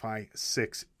Wi-Fi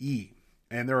 6E.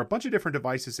 And there are a bunch of different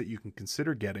devices that you can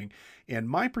consider getting. And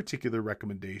my particular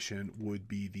recommendation would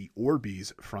be the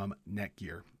Orbeez from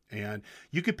Netgear. And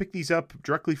you could pick these up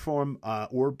directly from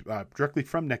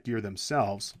Netgear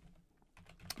themselves.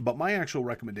 But my actual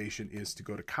recommendation is to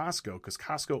go to Costco, because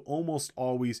Costco almost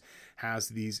always has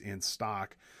these in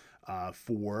stock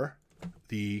for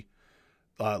the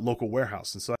local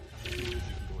warehouse. And so you can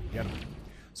go and get them.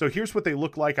 So here's what they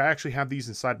look like. I actually have these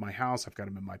inside my house. I've got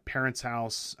them in my parents'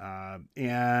 house.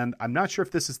 And I'm not sure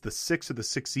if this is the 6 or the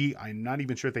 6E. I'm not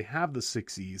even sure if they have the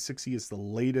 6E. 6E is the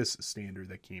latest standard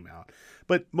that came out.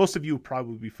 But most of you will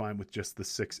probably be fine with just the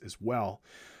 6 as well.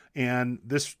 And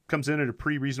this comes in at a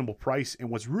pretty reasonable price. And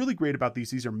what's really great about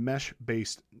these are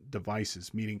mesh-based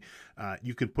devices, meaning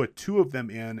you can put 2 of them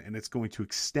in and it's going to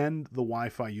extend the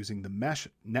Wi-Fi using the mesh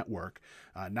network,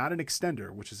 not an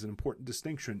extender, which is an important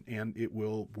distinction, and it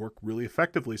will work really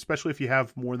effectively, especially if you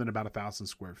have more than about 1,000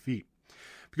 square feet.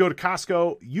 If you go to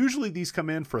Costco, usually these come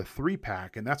in for a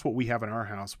 3-pack, and that's what we have in our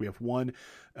house. We have one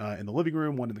in the living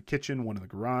room, one in the kitchen, one in the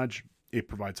garage. It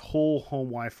provides whole home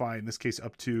Wi-Fi, in this case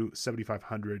up to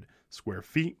 7,500 square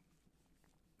feet,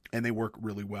 and they work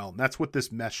really well. And that's what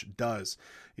this mesh does,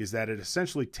 is that it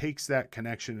essentially takes that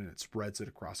connection and it spreads it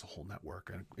across a whole network,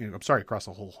 across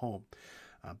a whole home.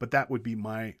 But that would be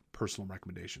my personal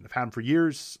recommendation. I've had them for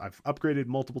years. I've upgraded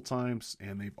multiple times,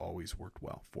 and they've always worked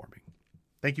well for me.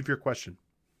 Thank you for your question.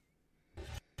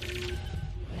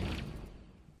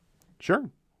 Sure.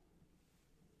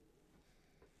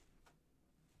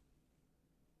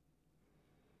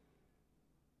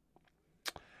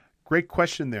 Great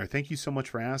question there. Thank you so much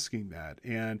for asking that.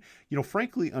 And,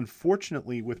 frankly,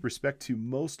 unfortunately, with respect to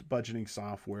most budgeting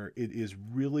software, it is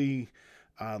really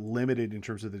limited in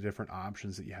terms of the different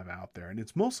options that you have out there. And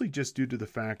it's mostly just due to the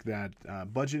fact that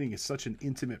budgeting is such an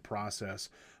intimate process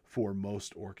for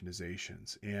most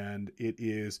organizations. And it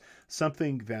is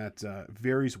something that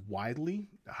varies widely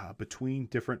between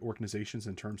different organizations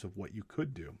in terms of what you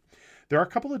could do. There are a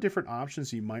couple of different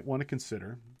options you might want to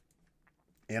consider.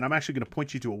 And I'm actually going to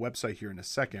point you to a website here in a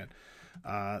second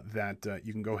that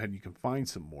you can go ahead and you can find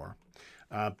some more.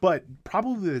 But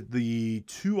probably the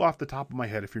 2 off the top of my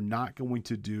head, if you're not going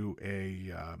to do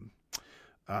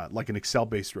like an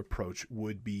Excel-based approach,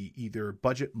 would be either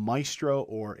Budget Maestro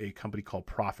or a company called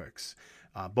Profix,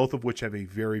 both of which have a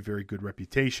very, very good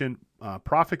reputation.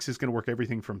 Profix is going to work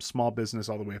everything from small business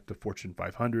all the way up to Fortune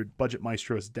 500. Budget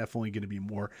Maestro is definitely going to be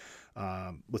more,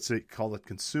 let's say, call it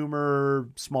consumer,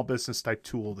 small business type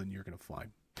tool than you're going to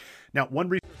find. Now, one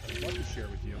resource I'd love to share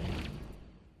with you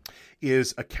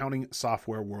is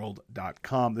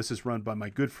accountingsoftwareworld.com. This is run by my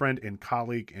good friend and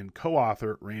colleague and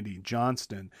co-author, Randy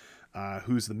Johnston,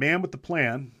 who's the man with the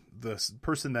plan, the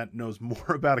person that knows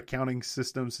more about accounting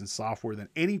systems and software than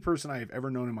any person I have ever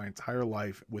known in my entire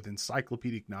life, with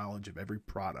encyclopedic knowledge of every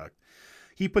product.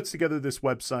 He puts together this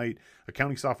website,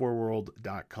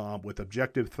 accountingsoftwareworld.com, with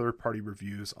objective third-party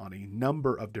reviews on a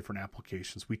number of different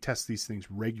applications. We test these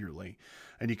things regularly,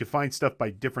 and you can find stuff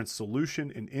by different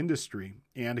solution and industry.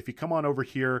 And if you come on over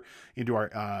here into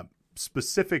our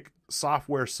specific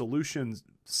software solutions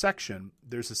section,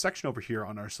 there's a section over here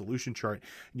on our solution chart.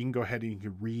 You can go ahead and you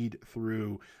can read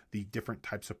through the different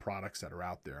types of products that are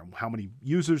out there and how many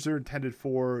users they're intended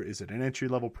for. Is it an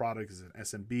entry-level product? Is it an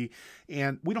SMB?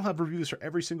 And we don't have reviews for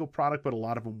every single product, but a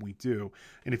lot of them we do.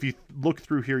 And if you look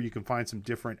through here, you can find some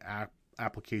different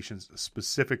applications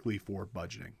specifically for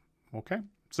budgeting. Okay?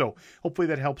 So hopefully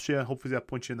that helps you. Hopefully that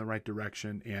points you in the right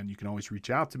direction. And you can always reach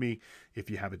out to me if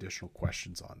you have additional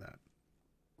questions on that.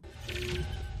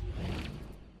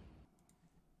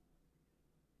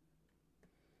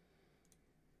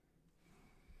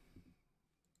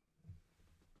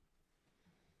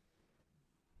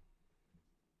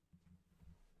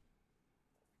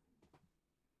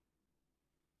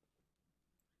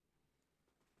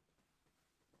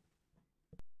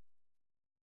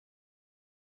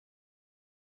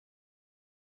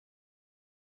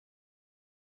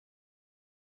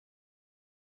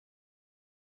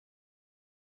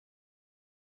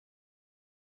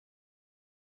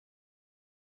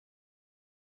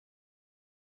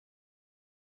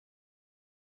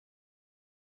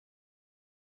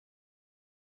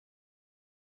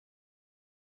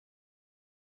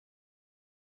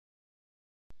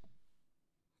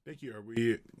 Thank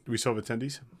you. Do we still have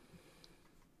attendees?